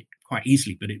could get it quite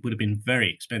easily, but it would have been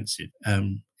very expensive.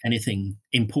 Anything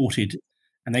imported,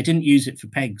 and they didn't use it for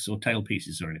pegs or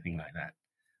tailpieces or anything like that.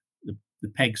 The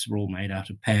pegs were all made out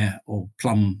of pear or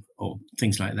plum or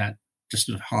things like that, just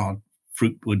sort of hard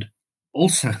fruit wood.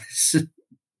 Also, it's a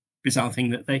bizarre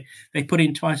thing that they put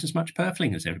in twice as much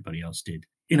purfling as everybody else did.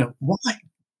 Why?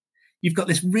 You've got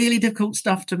this really difficult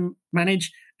stuff to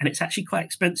manage, and it's actually quite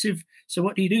expensive. So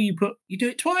what do? You do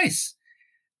it twice,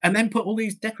 and then put all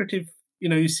these decorative.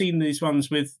 You've seen these ones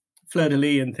with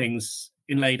fleur-de-lis and things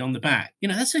inlaid on the back.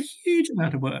 That's a huge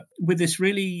amount of work with this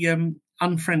really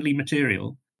unfriendly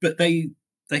material. But they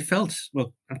felt,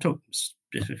 well, I'm talking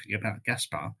specifically about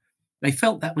Gaspar. They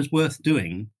felt that was worth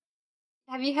doing.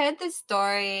 Have you heard the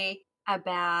story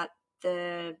about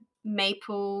the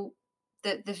maple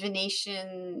that the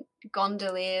Venetian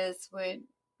gondoliers would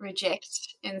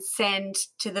reject and send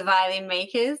to the violin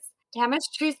makers? How much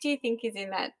truth do you think is in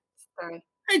that story?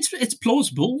 It's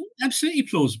plausible, absolutely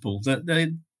plausible, that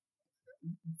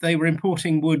they were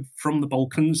importing wood from the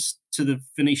Balkans to the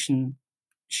Venetian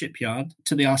shipyard,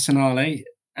 to the Arsenale,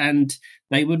 and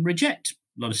they would reject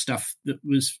a lot of stuff that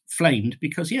was flamed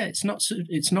because, it's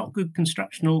not good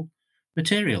constructional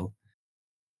material.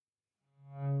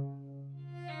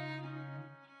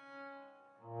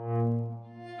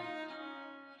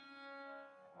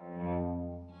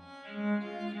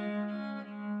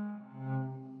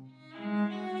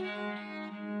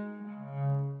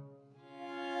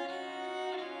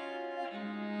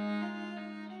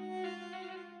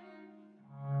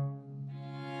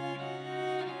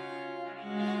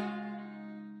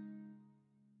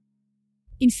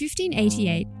 In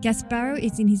 1588, Gasparo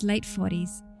is in his late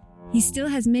 40s. He still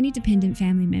has many dependent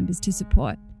family members to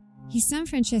support. His son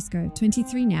Francesco,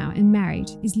 23 now and married,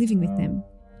 is living with them.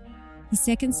 His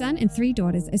second son and 3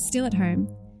 daughters are still at home.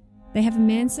 They have a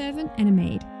manservant and a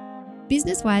maid.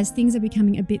 Business-wise, things are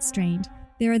becoming a bit strained.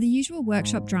 There are the usual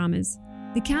workshop dramas.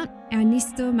 The Count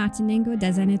Ernesto Martinengo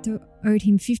da Zaneto owed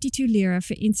him 52 lira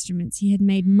for instruments he had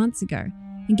made months ago,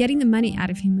 and getting the money out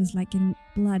of him was like getting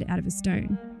blood out of a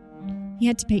stone. He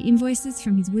had to pay invoices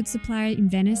from his wood supplier in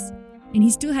Venice, and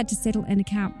he still had to settle an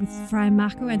account with Friar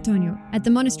Marco Antonio at the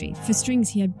monastery for strings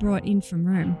he had brought in from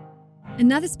Rome.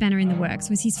 Another spanner in the works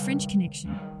was his French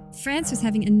connection. France was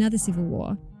having another civil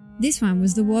war. This one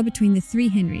was the war between the 3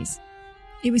 Henrys.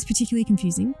 It was particularly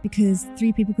confusing because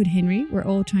 3 people called Henry were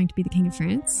all trying to be the King of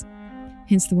France,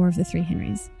 hence the War of the 3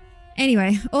 Henrys.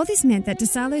 Anyway, all this meant that Da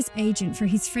Salo's agent for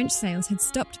his French sales had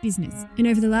stopped business, and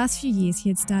over the last few years he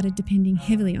had started depending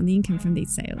heavily on the income from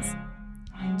these sales.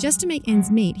 Just to make ends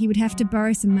meet, he would have to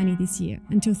borrow some money this year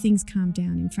until things calmed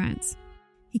down in France.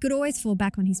 He could always fall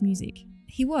back on his music.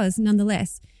 He was,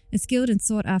 nonetheless, a skilled and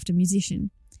sought-after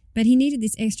musician, but he needed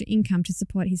this extra income to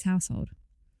support his household.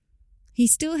 He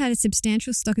still had a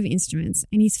substantial stock of instruments,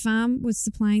 and his farm was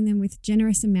supplying them with a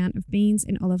generous amount of beans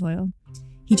and olive oil.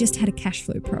 He just had a cash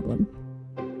flow problem.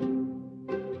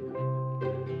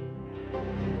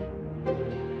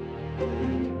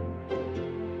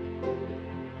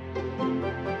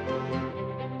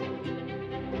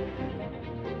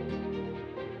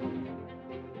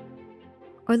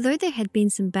 Although there had been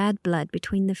some bad blood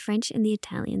between the French and the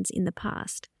Italians in the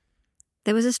past,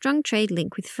 there was a strong trade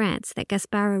link with France that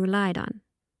Gasparo relied on.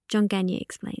 John Gagne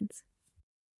explains.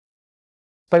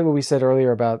 Despite what we said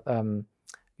earlier about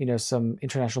some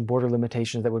international border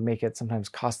limitations that would make it sometimes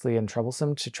costly and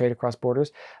troublesome to trade across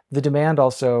borders, the demand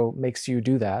also makes you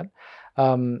do that.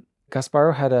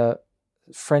 Gasparo had a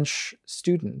French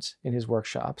student in his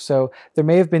workshop, so there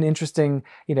may have been interesting,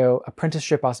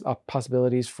 apprenticeship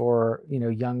possibilities for,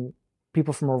 young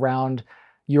people from around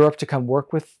Europe to come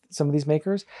work with some of these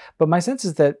makers. But my sense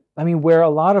is that, where a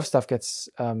lot of stuff gets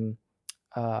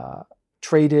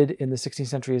traded in the 16th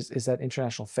century is at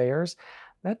international fairs.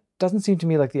 That doesn't seem to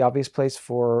me like the obvious place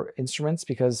for instruments,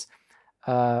 because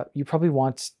you probably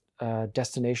want a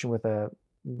destination with a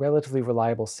relatively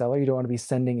reliable seller. You don't want to be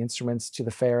sending instruments to the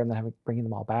fair and then bringing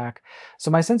them all back. So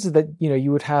my sense is that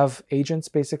you would have agents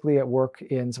basically at work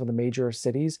in some of the major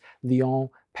cities, Lyon,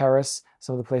 Paris,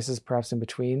 some of the places perhaps in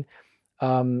between,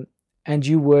 and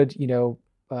you would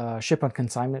ship on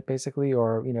consignment basically,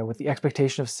 or with the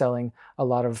expectation of selling a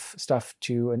lot of stuff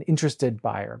to an interested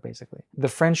buyer basically. The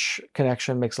French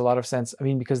connection makes a lot of sense.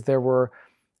 Because there were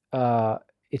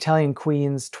Italian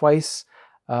queens twice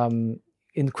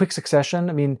in quick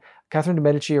succession. Catherine de'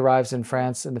 Medici arrives in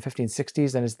France in the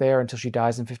 1560s and is there until she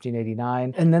dies in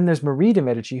 1589. And then there's Marie de'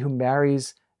 Medici, who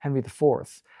marries Henry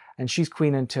IV. And she's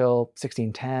queen until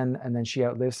 1610, and then she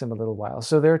outlives him a little while.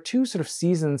 So there are two sort of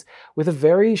seasons with a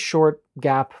very short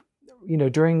gap,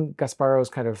 during Gasparo's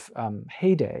kind of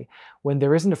heyday, when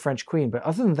there isn't a French queen. But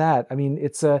other than that,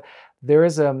 there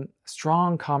is a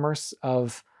strong commerce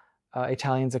of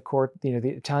Italians at court. The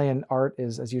Italian art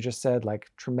is, as you just said, like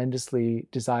tremendously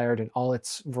desired in all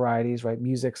its varieties, right?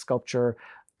 Music, sculpture,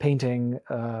 painting,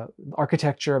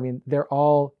 architecture. They're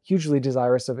all hugely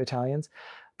desirous of Italians.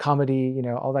 Comedy,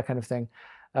 all that kind of thing.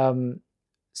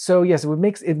 So yes,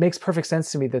 it makes perfect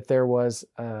sense to me that there was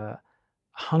a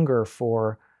hunger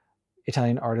for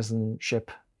Italian artisanship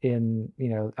in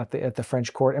at the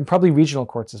French court, and probably regional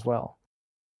courts as well.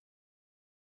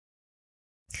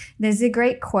 There's a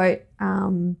great quote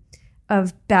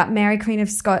about Mary Queen of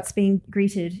Scots being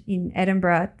greeted in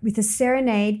Edinburgh with a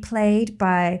serenade played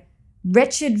by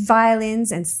wretched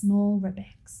violins and small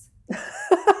rebecks.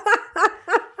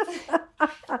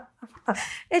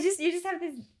 You just have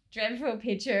this dreadful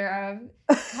picture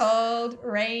of cold,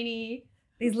 rainy,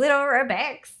 these little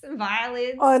rebecks and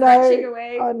violins scratching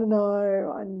away. I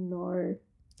know.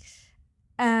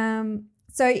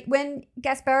 So when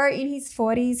Gasparo, in his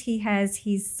 40s, he has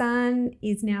his son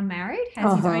is now married,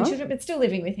 has his own children, but still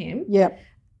living with him. Yep.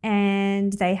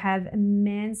 And they have a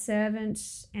manservant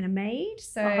and a maid.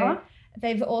 So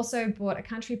they've also bought a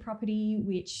country property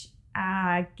which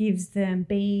gives them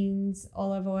beans,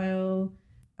 olive oil,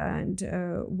 and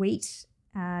wheat.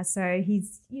 So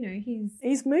he's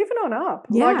moving on up.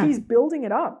 Yeah. Like he's building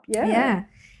it up. Yeah. Yeah.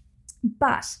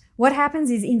 But what happens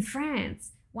is in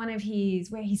France, where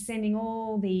he's sending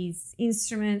all these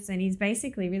instruments and he's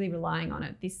basically really relying on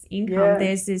it, this income,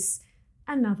 there's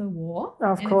another war.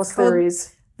 Oh, of course there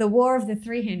is. The War of the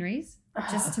Three Henries,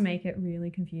 just to make it really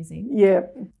confusing. Yeah.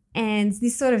 And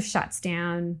this sort of shuts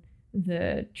down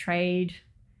the trade.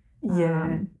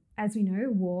 Yeah. As we know,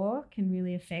 war can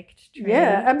really affect trade.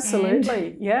 Yeah,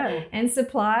 absolutely. And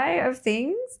supply of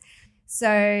things.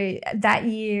 So that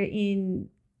year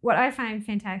what I find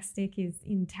fantastic is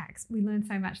in tax. We learn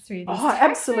so much through this. Oh,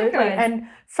 absolutely. Records. And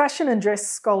fashion and dress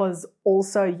scholars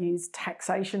also use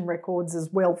taxation records as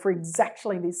well for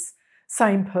exactly this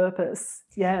same purpose.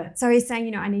 Yeah. So he's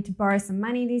saying, I need to borrow some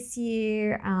money this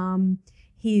year.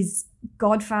 His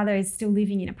godfather is still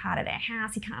living in a part of their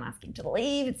house. He can't ask him to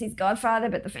leave. It's his godfather,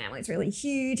 but the family's really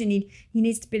huge and he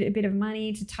needs a bit of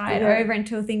money to tie it over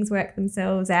until things work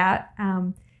themselves out.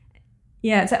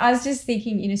 So I was just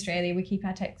thinking, in Australia, we keep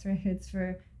our tax records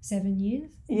for 7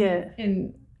 years. Yeah.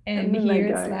 And here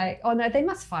it's like, oh no, they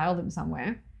must file them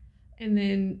somewhere.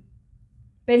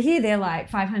 But here they're like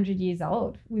 500 years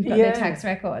old. We've got their tax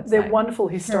records. They're wonderful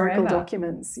historical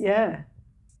documents. Yeah.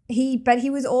 But he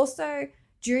was also,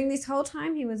 during this whole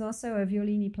time, he was also a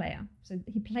violini player. So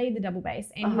he played the double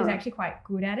bass and he was actually quite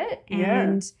good at it.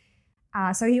 And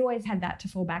so he always had that to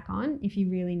fall back on if he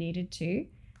really needed to.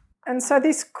 And so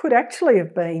this could actually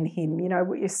have been him.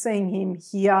 What you're seeing him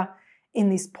here in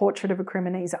this portrait of a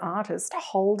Cremonese artist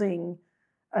holding,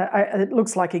 it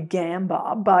looks like a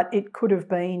gamba, but it could have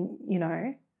been,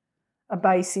 a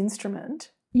bass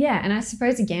instrument. Yeah, and I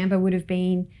suppose a gamba would have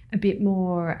been a bit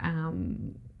more,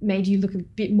 made you look a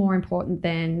bit more important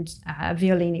than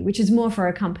violini, which is more for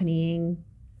accompanying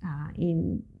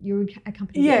you would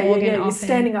accompany Yeah, the organ yeah, you're often.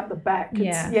 standing up the back.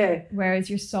 Yeah. Whereas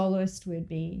your soloist would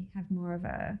have more of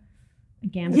a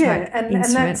gamba Yeah, type and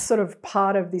instrument. that's sort of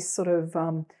part of this sort of,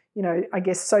 I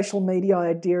guess social media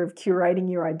idea of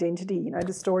curating your identity,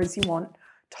 the stories you want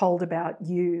told about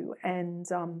you. And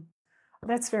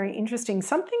that's very interesting.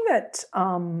 Something that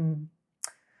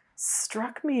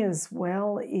struck me as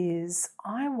well is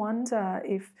I wonder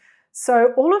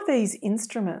so all of these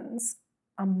instruments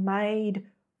are made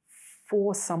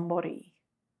for somebody.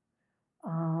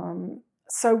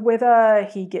 So whether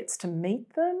he gets to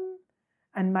meet them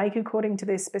and make according to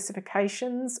their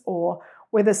specifications, or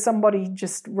whether somebody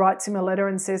just writes him a letter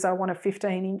and says, I want a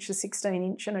 15-inch, a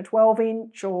 16-inch and a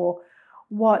 12-inch or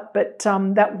what. But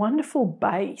that wonderful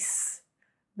bass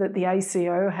that the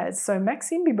ACO has. So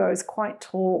Maxime Bibeau is quite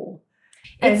tall.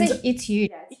 It's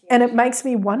huge. And it makes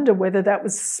me wonder whether that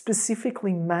was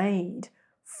specifically made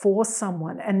for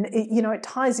someone. And, it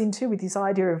ties into with this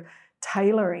idea of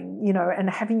tailoring, and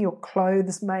having your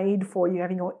clothes made for you,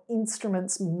 having your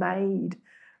instruments made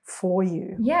for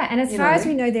you. Yeah, and as far as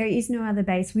we know, there is no other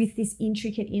bass with this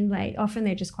intricate inlay. Often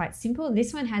they're just quite simple.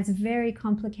 This one has very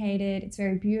complicated, it's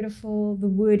very beautiful. The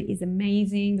wood is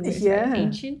amazing. The wood is very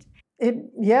ancient.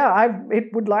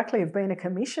 It would likely have been a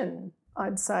commission,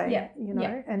 I'd say.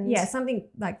 And something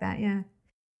like that, yeah.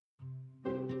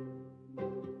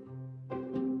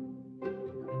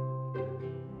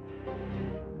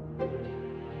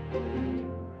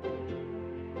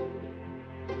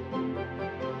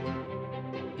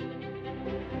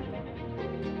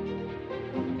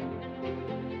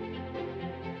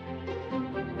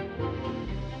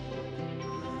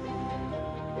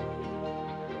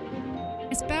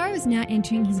 Gasparo is now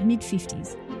entering his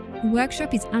mid-50s. The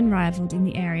workshop is unrivaled in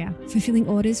the area, fulfilling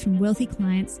orders from wealthy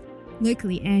clients,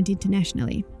 locally and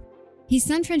internationally. His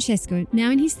son Francesco,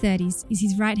 now in his 30s, is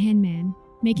his right-hand man,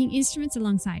 making instruments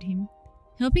alongside him.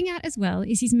 Helping out as well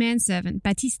is his manservant,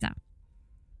 Battista.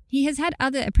 He has had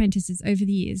other apprentices over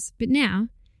the years, but now,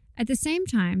 at the same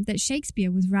time that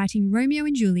Shakespeare was writing Romeo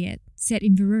and Juliet, set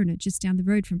in Verona just down the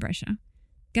road from Brescia,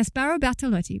 Gasparo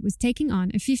Bertolotti was taking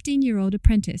on a 15-year-old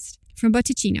apprentice from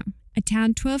Botticino, a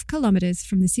town 12 kilometres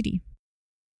from the city.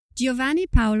 Giovanni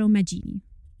Paolo Maggini,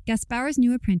 Gasparo's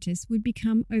new apprentice, would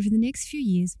become, over the next few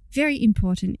years, very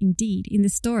important indeed in the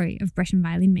story of Brescian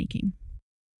violin making.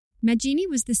 Maggini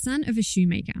was the son of a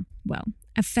shoemaker. Well,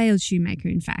 a failed shoemaker,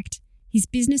 in fact. His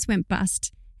business went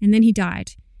bust, and then he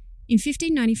died, in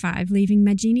 1595, leaving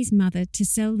Maggini's mother to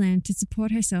sell land to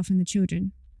support herself and the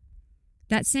children.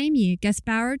 That same year,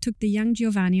 Gasparo took the young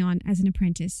Giovanni on as an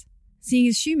apprentice, seeing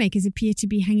as shoemakers appear to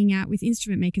be hanging out with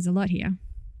instrument makers a lot here.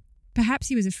 Perhaps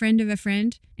he was a friend of a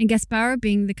friend, and Gasparo,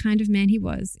 being the kind of man he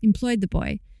was, employed the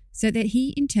boy so that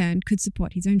he, in turn, could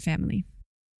support his own family.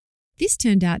 This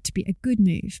turned out to be a good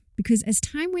move, because as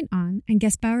time went on and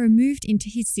Gasparo moved into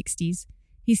his 60s,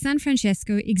 his son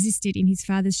Francesco existed in his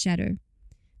father's shadow.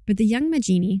 But the young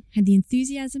Maggini had the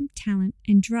enthusiasm, talent,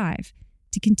 and drive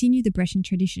to continue the Brescian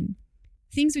tradition.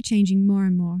 Things were changing more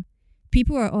and more.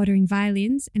 People were ordering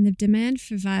violins, and the demand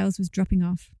for viols was dropping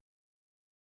off.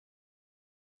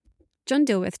 John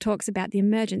Dilworth talks about the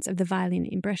emergence of the violin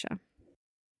in Brescia.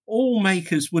 All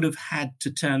makers would have had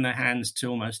to turn their hands to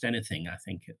almost anything, I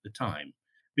think, at the time.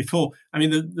 Before,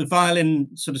 the violin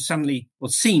sort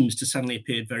of seems to suddenly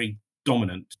appear very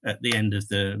dominant at the end of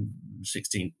the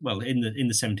 16th, in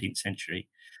the 17th century,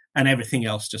 and everything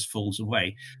else just falls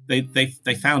away.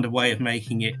 They found a way of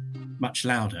making it much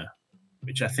louder,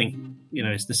 which I think,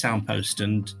 is the soundpost,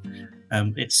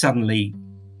 and it suddenly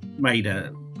made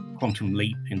a quantum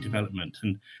leap in development.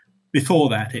 And before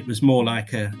that, it was more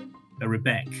like a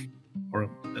rebec or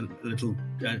a little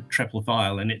treble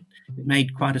viol, and it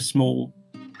made quite a small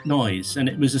noise, and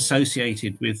it was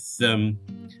associated with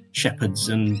shepherds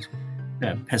and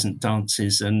peasant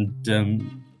dances, and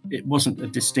it wasn't a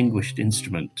distinguished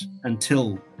instrument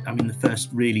until, the first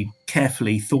really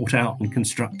carefully thought out and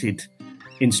constructed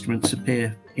instruments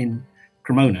appear in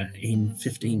Cremona in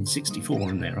 1564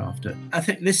 and thereafter. I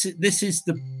think this is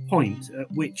the point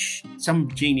at which some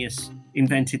genius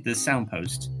invented the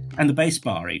soundpost and the bass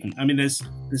bar even. There's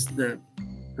the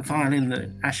violin,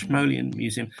 the Ashmolean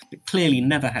Museum, that clearly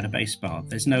never had a bass bar.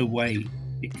 There's no way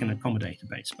it can accommodate a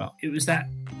bass bar. It was that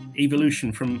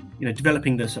evolution from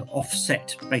developing the sort of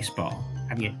offset bass bar,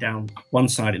 having it down one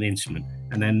side of the instrument,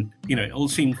 and then it all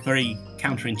seemed very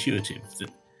counterintuitive that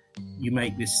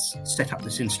you set up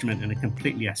this instrument in a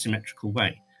completely asymmetrical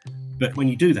way. But when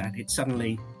you do that, it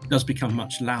suddenly does become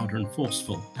much louder and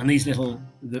forceful. And these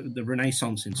the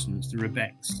Renaissance instruments, the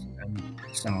rebecs and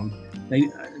so on,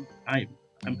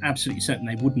 I'm absolutely certain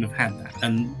they wouldn't have had that,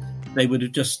 and they would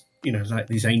have just like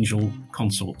these angel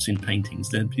consorts in paintings.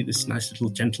 There'd be this nice little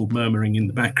gentle murmuring in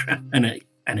the background.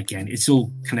 And again, it's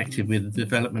all connected with the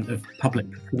development of public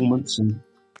performance and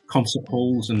concert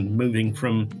halls, and moving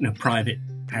from private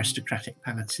aristocratic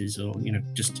palaces or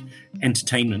just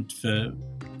entertainment for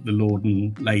the lord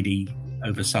and lady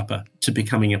over supper to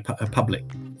becoming a public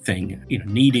thing,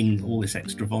 needing all this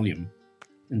extra volume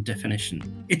and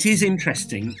definition. It is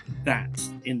interesting that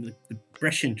in the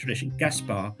Brescian tradition,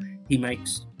 Gaspar, he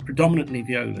makes predominantly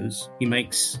violas. He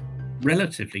makes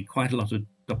relatively quite a lot of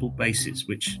double basses,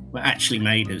 which were actually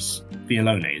made as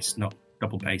violones, not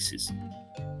double basses.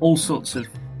 All sorts of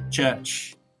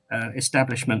church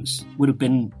establishments would have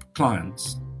been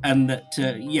clients, and that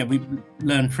we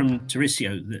learned from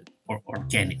Tarisio that, or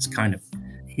again, it's kind of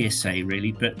hearsay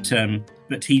really,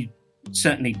 but he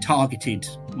certainly targeted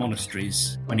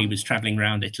monasteries when he was travelling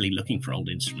around Italy looking for old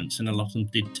instruments, and a lot of them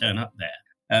did turn up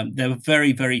there. There were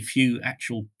very, very few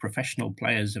actual professional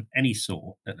players of any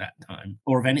sort at that time,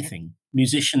 or of anything.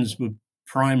 Musicians would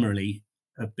primarily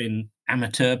have been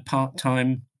amateur,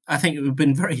 part-time. I think it would have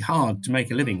been very hard to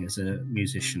make a living as a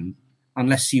musician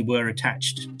unless you were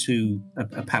attached to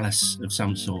a palace of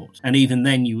some sort. And even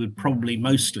then, you would probably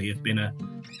mostly have been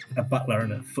a butler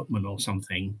and a footman or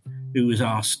something who was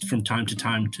asked from time to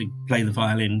time to play the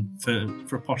violin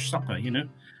for a posh supper,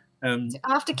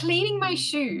 After cleaning my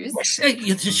shoes...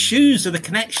 The shoes are the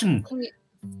connection.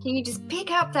 Can you just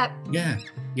pick up that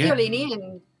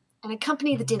violin and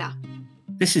accompany the dinner?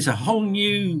 This is a whole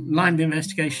new line of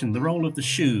investigation, the role of the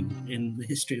shoe in the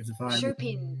history of the violin.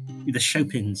 Chopin. The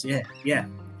Chopins, yeah.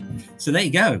 So there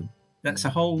you go. That's a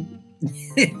whole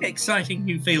exciting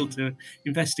new field to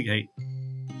investigate.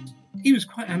 He was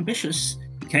quite ambitious.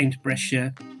 He came to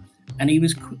Brescia, and he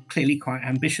was clearly quite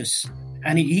ambitious.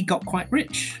 And he got quite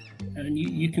rich. And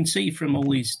you can see from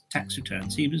all these tax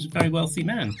returns, he was a very wealthy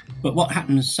man. But what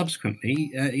happens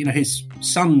subsequently, his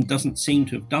son doesn't seem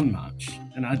to have done much.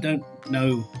 And I don't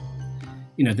know,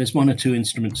 there's one or two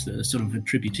instruments that are sort of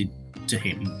attributed to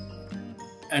him.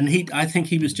 And I think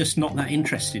he was just not that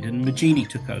interested, and Maggini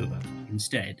took over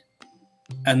instead.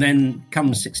 And then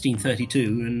comes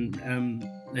 1632, and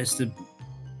there's the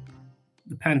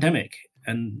pandemic,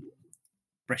 and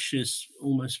Brescia's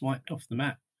almost wiped off the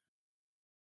map.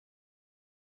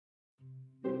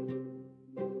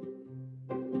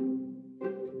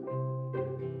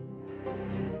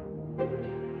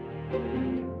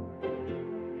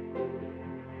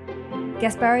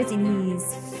 Gasparo is in his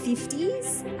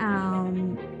 50s.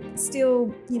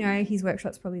 Still, his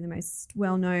workshop's probably the most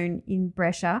well-known in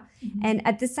Brescia. Mm-hmm. And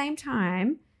at the same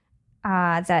time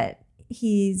that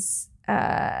he's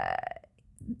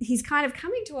kind of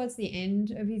coming towards the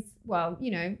end of his,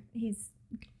 he's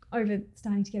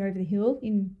starting to get over the hill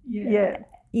in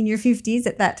your 50s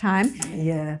at that time.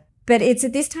 Yeah. But it's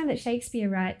at this time that Shakespeare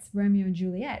writes Romeo and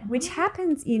Juliet, which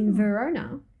happens in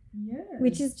Verona,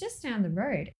 which is just down the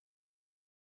road.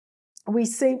 We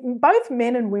see both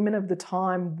men and women of the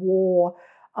time wore,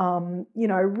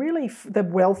 really the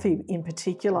wealthy in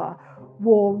particular,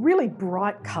 wore really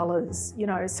bright colours,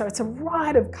 so it's a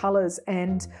riot of colours,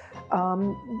 and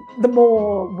the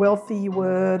more wealthy you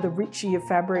were, the richer your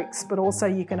fabrics, but also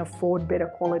you can afford better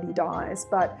quality dyes.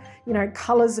 But,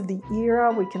 colours of the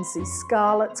era, we can see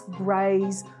scarlets,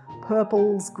 greys,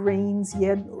 purples, greens,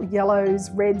 yellows,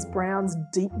 reds, browns,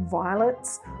 deep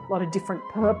violets, a lot of different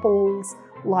purples,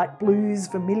 light blues,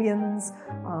 vermilions.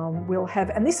 We'll have,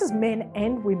 and this is men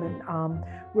and women,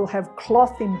 we'll have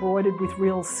cloth embroidered with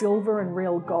real silver and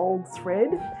real gold thread,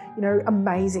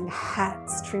 amazing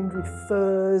hats trimmed with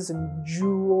furs and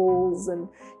jewels, and,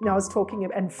 I was talking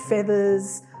about, and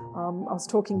feathers. I was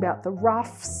talking about the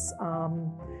ruffs,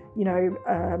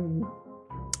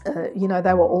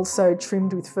 they were also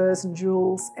trimmed with furs and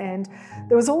jewels. And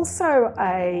there was also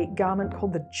a garment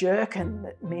called the jerkin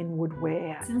that men would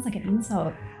wear. Sounds like an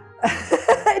insult.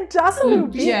 It does a little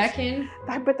bit. Jerkin.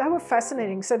 But they were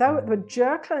fascinating. So the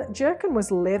jerkin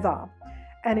was leather,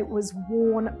 and it was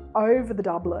worn over the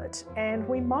doublet. And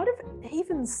we might have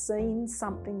even seen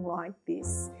something like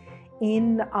this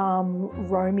in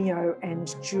Romeo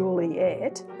and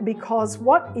Juliet, because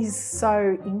what is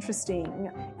so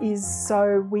interesting is,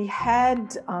 so we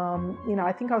had,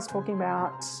 I think I was talking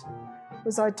about,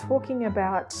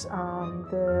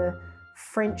 the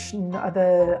French,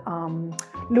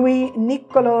 Louis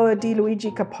Niccolo di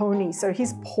Luigi Caponi, so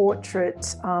his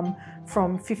portrait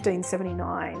from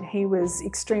 1579. He was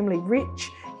extremely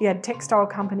rich. He had textile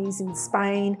companies in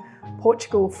Spain,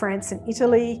 Portugal, France and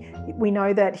Italy. We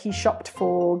know that he shopped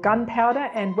for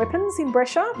gunpowder and weapons in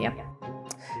Brescia. Yep.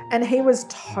 And he was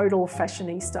total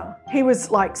fashionista. He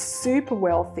was like super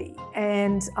wealthy,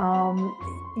 and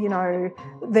you know,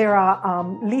 there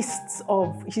are lists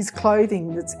of his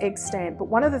clothing that's extant. But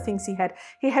one of the things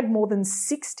he had more than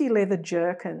 60 leather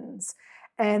jerkins.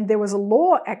 And there was a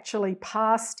law actually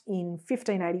passed in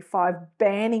 1585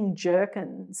 banning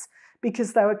jerkins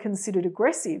because they were considered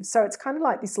aggressive. So it's kind of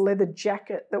like this leather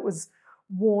jacket that was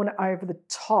worn over the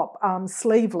top,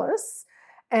 sleeveless,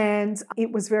 and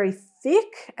it was very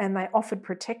thick, and they offered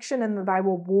protection, and they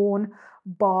were worn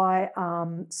by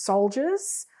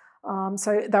soldiers.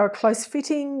 So they were close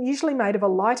fitting, usually made of a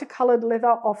lighter coloured leather,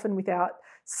 often without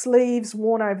sleeves,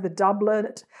 worn over the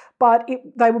doublet. But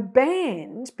they were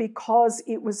banned because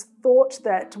it was thought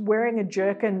that wearing a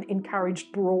jerkin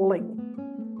encouraged brawling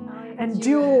and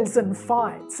duels and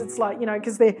fights. It's like, you know,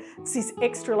 because it's this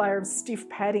extra layer of stiff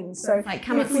padding. So it's like,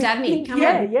 come and stab me.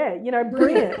 Yeah, you know,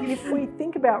 bring it. If we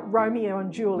think about Romeo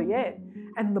and Juliet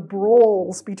and the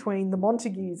brawls between the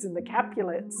Montagues and the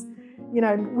Capulets, you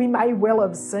know, we may well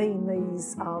have seen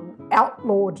these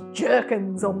outlawed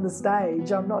jerkins on the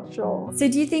stage. I'm not sure. So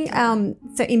do you think,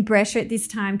 so in Brescia at this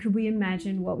time, could we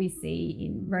imagine what we see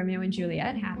in Romeo and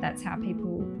Juliet, that's how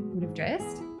people would have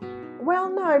dressed?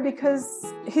 Well, no,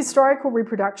 because historical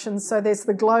reproductions, so there's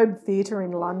the Globe Theatre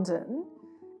in London,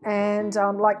 and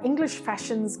like English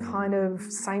fashion's kind of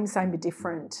same but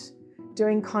different,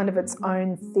 doing kind of its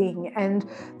own thing. And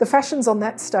the fashions on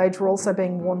that stage were also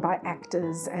being worn by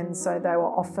actors, and so they were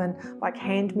often like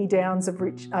hand-me-downs of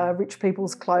rich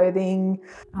people's clothing.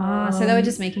 So they were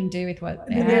just making do with what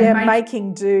they had. Yeah,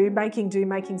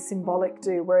 making symbolic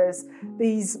do, whereas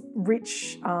these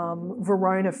rich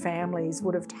Verona families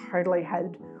would have totally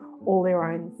had all their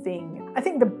own thing. I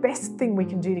think the best thing we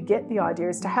can do to get the idea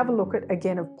is to have a look at,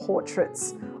 again, of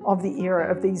portraits of the era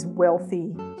of these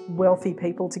wealthy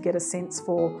people to get a sense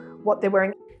for what they're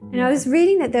wearing. And I was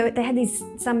reading that they had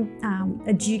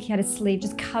a duke had a sleeve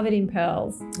just covered in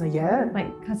pearls. Yeah.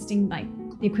 Like costing like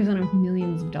the equivalent of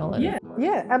millions of dollars.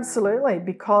 Yeah, absolutely,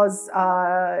 because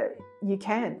you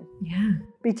can. Yeah.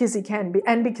 Because he can,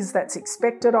 and because that's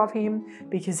expected of him,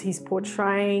 because he's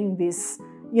portraying this,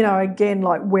 you know, again,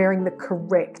 like wearing the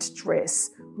correct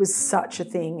dress was such a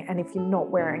thing, and if you're not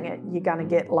wearing it, you're going to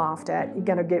get laughed at, you're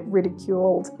going to get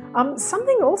ridiculed.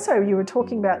 Something also you were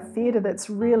talking about theatre that's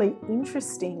really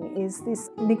interesting is this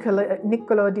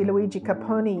Niccolo di Luigi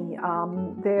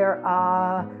Caponi. There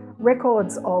are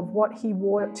records of what he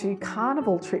wore to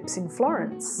carnival trips in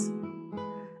Florence.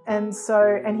 And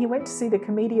he went to see the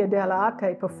Commedia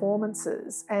dell'arte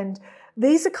performances, and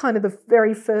these are kind of the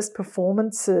very first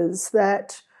performances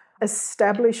that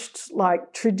established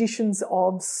like traditions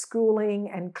of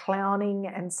schooling and clowning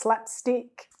and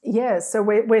slapstick. Yeah, so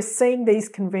we're seeing these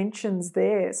conventions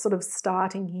there sort of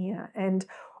starting here, and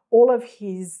all of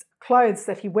his clothes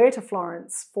that he wear to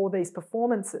Florence for these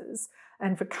performances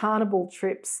and for carnival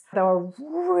trips, they were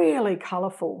really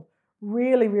colourful.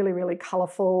 Really, really, really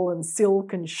colourful and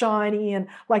silk and shiny, and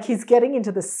like he's getting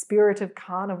into the spirit of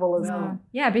carnival as well.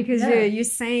 Yeah, because you're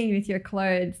saying with your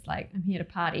clothes, like, I'm here to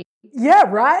party. Yeah,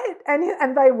 right?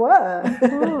 And they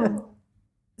were.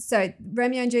 So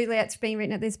Romeo and Juliet's being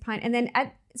written at this point, and then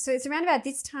so it's around about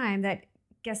this time that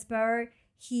Gasparo,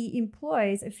 he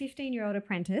employs a 15-year-old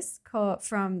apprentice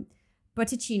from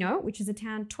Botticino, which is a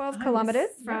town 12 kilometres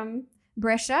from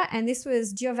Brescia, and this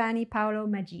was Giovanni Paolo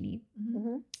Maggini,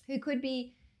 who could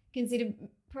be considered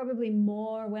probably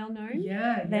more well-known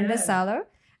than da Salo.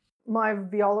 My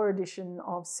viola edition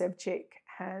of Sevcek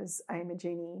has a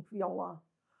Maggini viola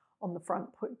on the front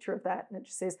picture of that, and it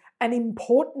just says, an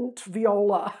important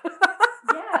viola.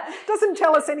 Doesn't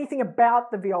tell us anything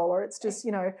about the viola. It's just,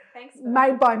 you know,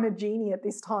 made by Maggini at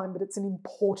this time, but it's an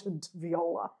important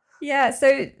viola. Yeah,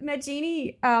 so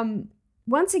Maggini,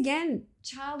 once again,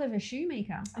 child of a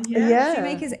shoemaker.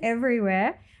 Shoemakers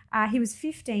everywhere. He was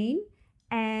 15,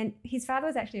 and his father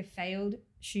was actually a failed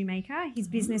shoemaker. His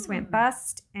business went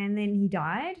bust, and then he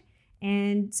died.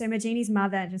 And so Maggini's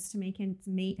mother, just to make ends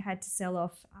meet, had to sell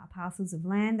off parcels of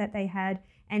land that they had.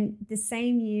 And the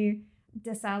same year,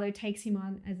 da Salo takes him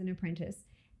on as an apprentice.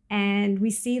 And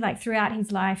we see, like, throughout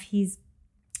his life, he's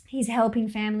helping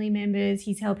family members,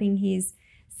 he's helping his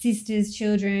sister's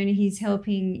children, he's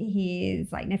helping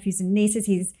his like nephews and nieces,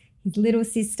 his little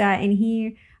sister.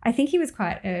 And I think he was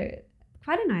quite a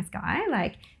nice guy.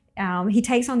 Like, he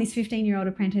takes on this 15-year-old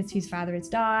apprentice whose father has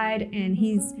died, and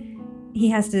he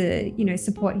has to, you know,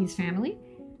 support his family.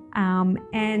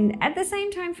 And at the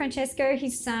same time, Francesco,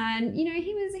 his son, you know,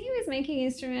 he was making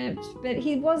instruments, but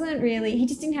he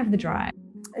just didn't have the drive.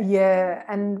 Yeah,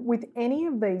 and with any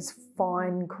of these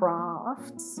fine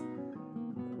crafts,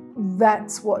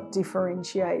 that's what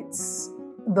differentiates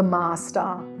the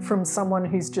master from someone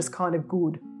who's just kind of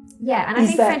good. Yeah, and I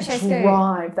think that Francesco,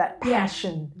 drive, that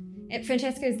passion. Yeah.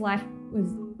 Francesco's life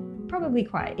was probably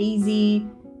quite easy.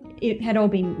 It had all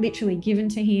been literally given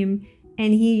to him,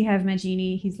 and here you have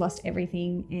Maggini. He's lost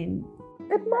everything, and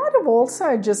it might have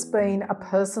also just been a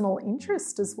personal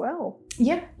interest as well.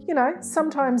 Yeah, you know,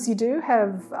 sometimes you do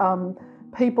have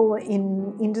people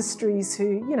in industries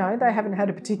who, you know, they haven't had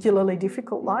a particularly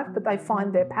difficult life, but they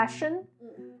find their passion.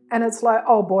 And it's like,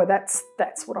 oh boy, that's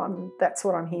what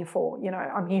I'm here for. You know,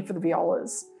 I'm here for the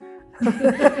violas.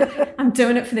 I'm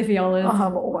doing it for the violas.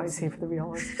 I'm always here for the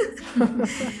violas.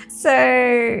 So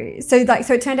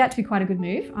it turned out to be quite a good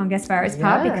move on Gasparo's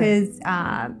part, because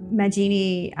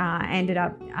Maggini ended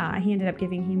up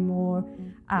giving him more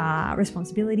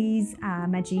responsibilities.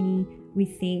 Maggini, we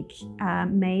think,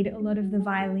 made a lot of the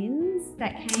violins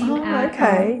that came out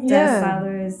of Da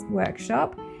Salo's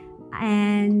workshop.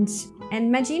 And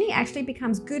Maggini actually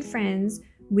becomes good friends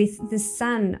with the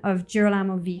son of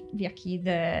Girolamo Virchi,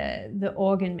 the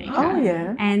organ maker. Oh,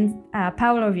 yeah. And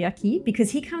Paolo Virchi,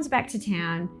 because he comes back to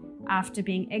town after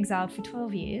being exiled for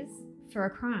 12 years for a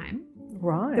crime.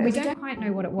 Right. That we don't quite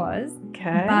know what it was.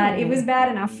 Okay. But it was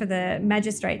bad enough for the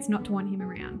magistrates not to want him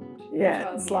around.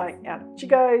 Yeah, it's like, out you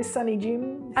go, Sonny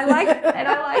Jim. I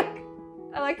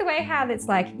like the way how it's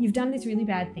like, you've done this really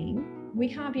bad thing. We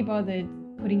can't be bothered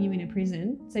putting you in a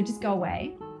prison, so just go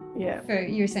away. Yeah. For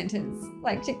your sentence.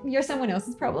 Like, you're someone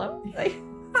else's problem. Like,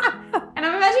 and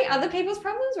I'm imagining other people's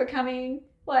problems were coming,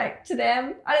 like, to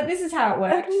them. This is how it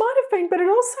works. It might have been, but it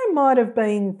also might have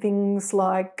been things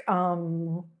like,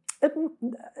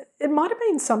 it might have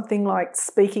been something like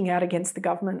speaking out against the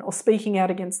government or speaking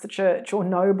out against the church or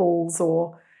nobles,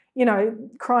 or, you know,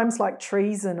 crimes like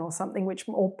treason or something,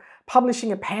 or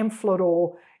publishing a pamphlet,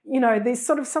 or, you know, these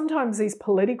sort of sometimes these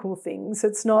political things.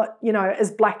 It's not, you know, as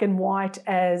black and white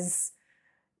as,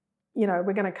 you know,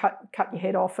 we're going to cut your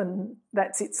head off and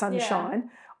that's it, sunshine. Yeah.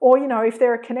 Or, you know, if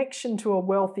they're a connection to a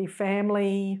wealthy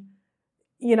family,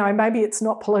 you know, maybe it's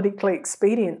not politically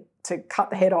expedient to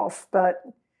cut the head off, but,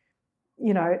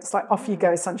 you know, it's like, off you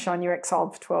go, sunshine, you're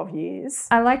exiled for 12 years.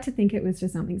 I like to think it was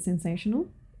just something sensational.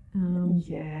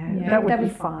 That would be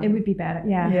fun. It would be better,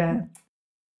 yeah.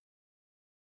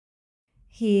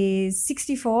 He's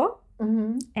 64,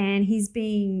 and he was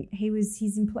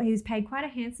paid quite a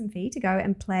handsome fee to go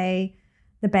and play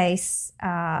the bass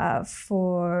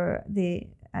for the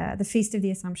Feast of the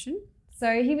Assumption.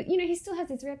 So he still has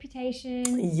his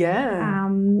reputation. Yeah.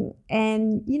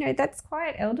 And you know, that's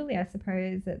quite elderly, I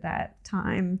suppose, at that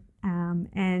time.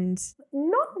 And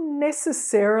not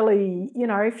necessarily, you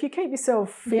know, if you keep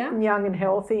yourself fit and young and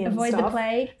healthy and avoid the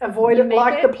plague. Avoid it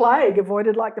like the plague.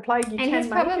 Avoided like the plague. You can make it. And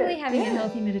he's probably having a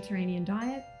healthy Mediterranean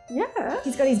diet. Yeah.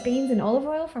 He's got his beans and olive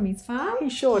oil from his farm. He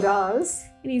sure does.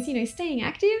 And he's, you know, staying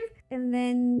active. And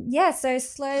then, so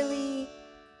slowly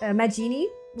Maggini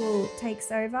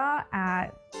takes over.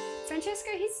 Francesco,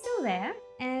 he's still there.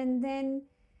 And then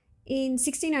in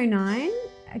 1609,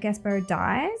 Gasparo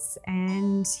dies,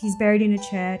 and he's buried in a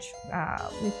church that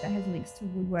has links to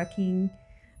woodworking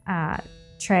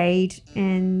trade,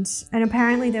 and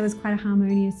apparently there was quite a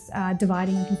harmonious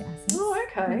dividing of his assets. Oh,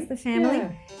 okay. That's the family.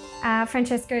 Yeah.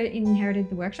 Francesco inherited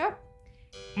the workshop,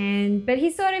 but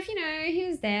he sort of, you know, he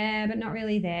was there but not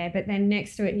really there. But then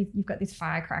next to it, you've got this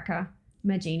firecracker,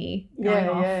 Maggini, going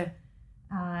off.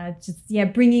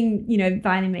 Bringing, you know,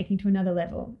 violin making to another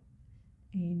level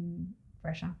in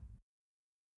Brescia.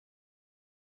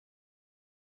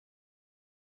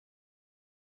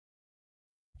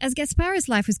 As Gasparo's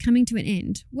life was coming to an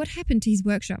end, what happened to his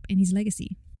workshop and his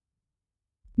legacy?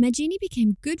 Maggini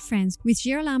became good friends with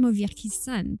Girolamo Virchi's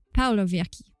son, Paolo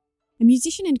Virchi, a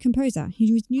musician and composer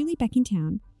who was newly back in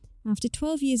town after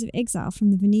 12 years of exile from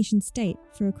the Venetian state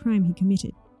for a crime he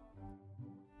committed.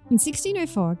 In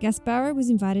 1604, Gasparo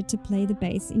was invited to play the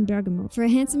bass in Bergamo for a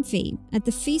handsome fee at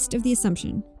the Feast of the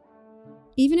Assumption.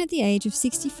 Even at the age of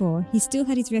 64, he still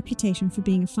had his reputation for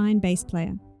being a fine bass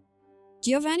player.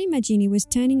 Giovanni Maggini was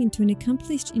turning into an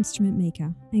accomplished instrument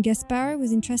maker, and Gasparo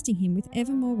was entrusting him with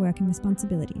ever more work and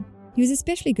responsibility. He was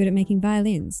especially good at making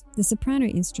violins, the soprano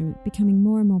instrument becoming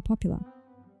more and more popular.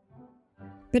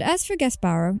 But as for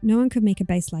Gasparo, no one could make a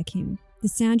bass like him. The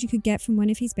sound you could get from one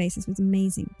of his basses was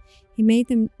amazing. He made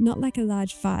them not like a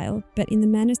large viol, but in the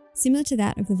manner similar to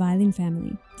that of the violin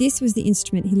family. This was the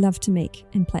instrument he loved to make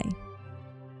and play.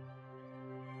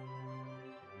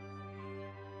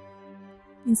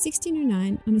 In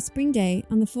 1609, on a spring day,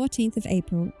 on the 14th of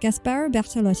April, Gasparo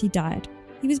Bertolotti died.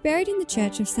 He was buried in the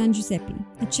church of San Giuseppe,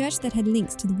 a church that had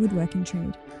links to the woodworking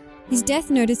trade. His death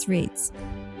notice reads,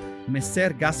 Messer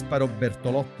Gasparo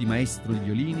Bertolotti, maestro di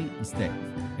violini, is dead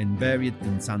and buried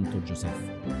in Santo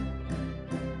Josefo.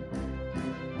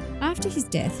 After his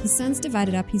death, his sons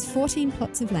divided up his 14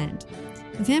 plots of land,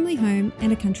 a family home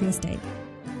and a country estate.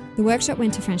 The workshop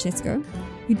went to Francesco,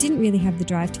 who didn't really have the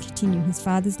drive to continue his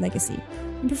father's legacy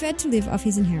and preferred to live off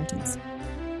his inheritance,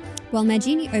 while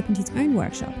Maggini opened his own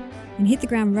workshop and hit the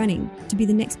ground running to be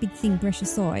the next big thing Brescia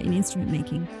saw in instrument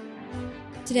making.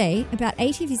 Today, about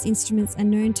 80 of his instruments are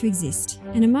known to exist,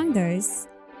 and among those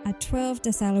are 12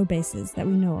 da Salo basses that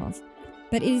we know of.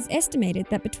 But it is estimated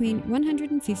that between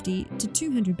 150 to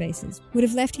 200 basses would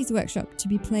have left his workshop to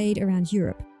be played around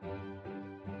Europe.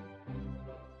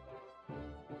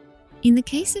 In the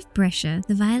case of Brescia,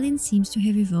 the violin seems to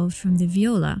have evolved from the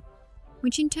viola,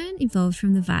 which in turn evolved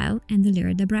from the viol and the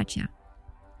lira da braccia.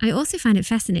 I also find it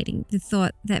fascinating, the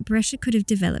thought that Brescia could have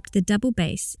developed the double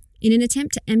bass in an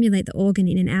attempt to emulate the organ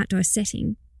in an outdoor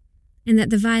setting, and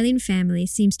that the violin family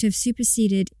seems to have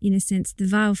superseded, in a sense, the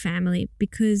viol family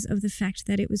because of the fact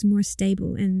that it was more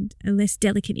stable and a less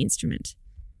delicate instrument.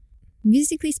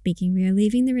 Musically speaking, we are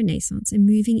leaving the Renaissance and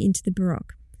moving into the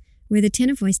Baroque, where the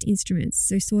tenor-voiced instruments,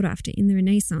 so sought after in the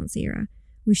Renaissance era,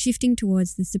 were shifting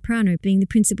towards the soprano being the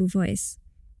principal voice.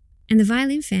 And the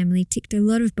violin family ticked a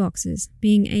lot of boxes,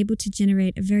 being able to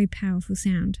generate a very powerful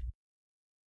sound.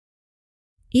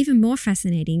 Even more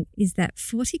fascinating is that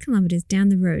 40 kilometres down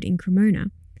the road in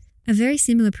Cremona, a very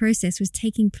similar process was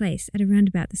taking place at around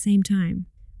about the same time.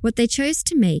 What they chose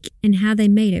to make and how they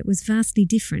made it was vastly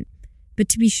different, but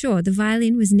to be sure, the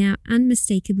violin was now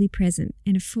unmistakably present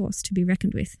and a force to be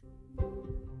reckoned with.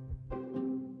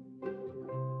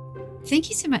 Thank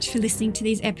you so much for listening to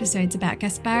these episodes about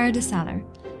Gasparo da Salo.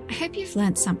 I hope you've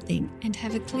learnt something and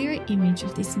have a clearer image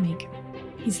of this maker,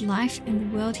 his life and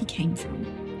the world he came from.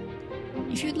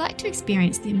 If you would like to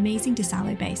experience the amazing da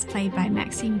Salo bass played by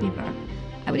Maxime Bibo,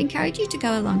 I would encourage you to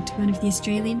go along to one of the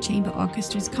Australian Chamber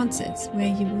Orchestra's concerts,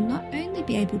 where you will not only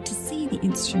be able to see the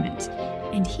instrument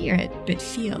and hear it, but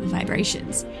feel the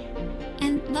vibrations.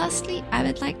 And lastly, I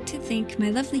would like to thank my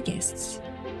lovely guests,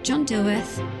 John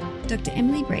Dilworth, Dr.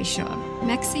 Emily Brayshaw,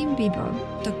 Maxime Bibo,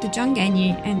 Dr. John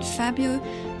Gagne, and Fabio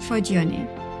Forgione,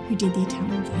 who did the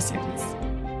Italian voiceovers.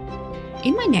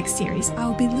 In my next series, I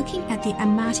will be looking at the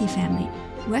Amati family,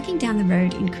 working down the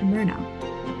road in Cremona.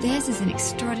 Theirs is an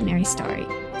extraordinary story,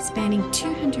 spanning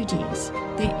 200 years,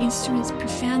 their instruments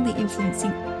profoundly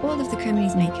influencing all of the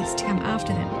Cremonese makers to come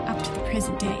after them up to the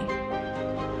present day.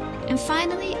 And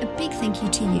finally, a big thank you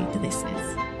to you, the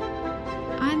listeners.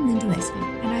 I'm Linda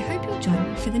Lesman, and I hope you'll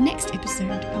join me for the next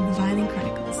episode of the Violin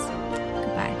Chronicles.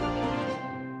 Goodbye.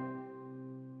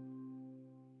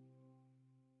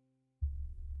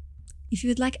 If you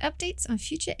would like updates on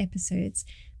future episodes,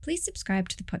 please subscribe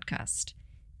to the podcast.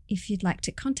 If you'd like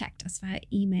to contact us via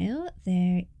email,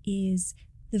 there is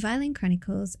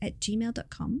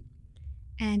theviolinchronicles@gmail.com.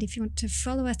 And if you want to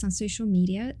follow us on social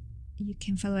media, you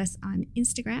can follow us on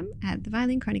Instagram at The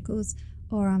Violin Chronicles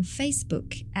or on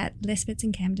Facebook at Lesbets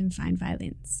and Camden Fine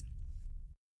Violins.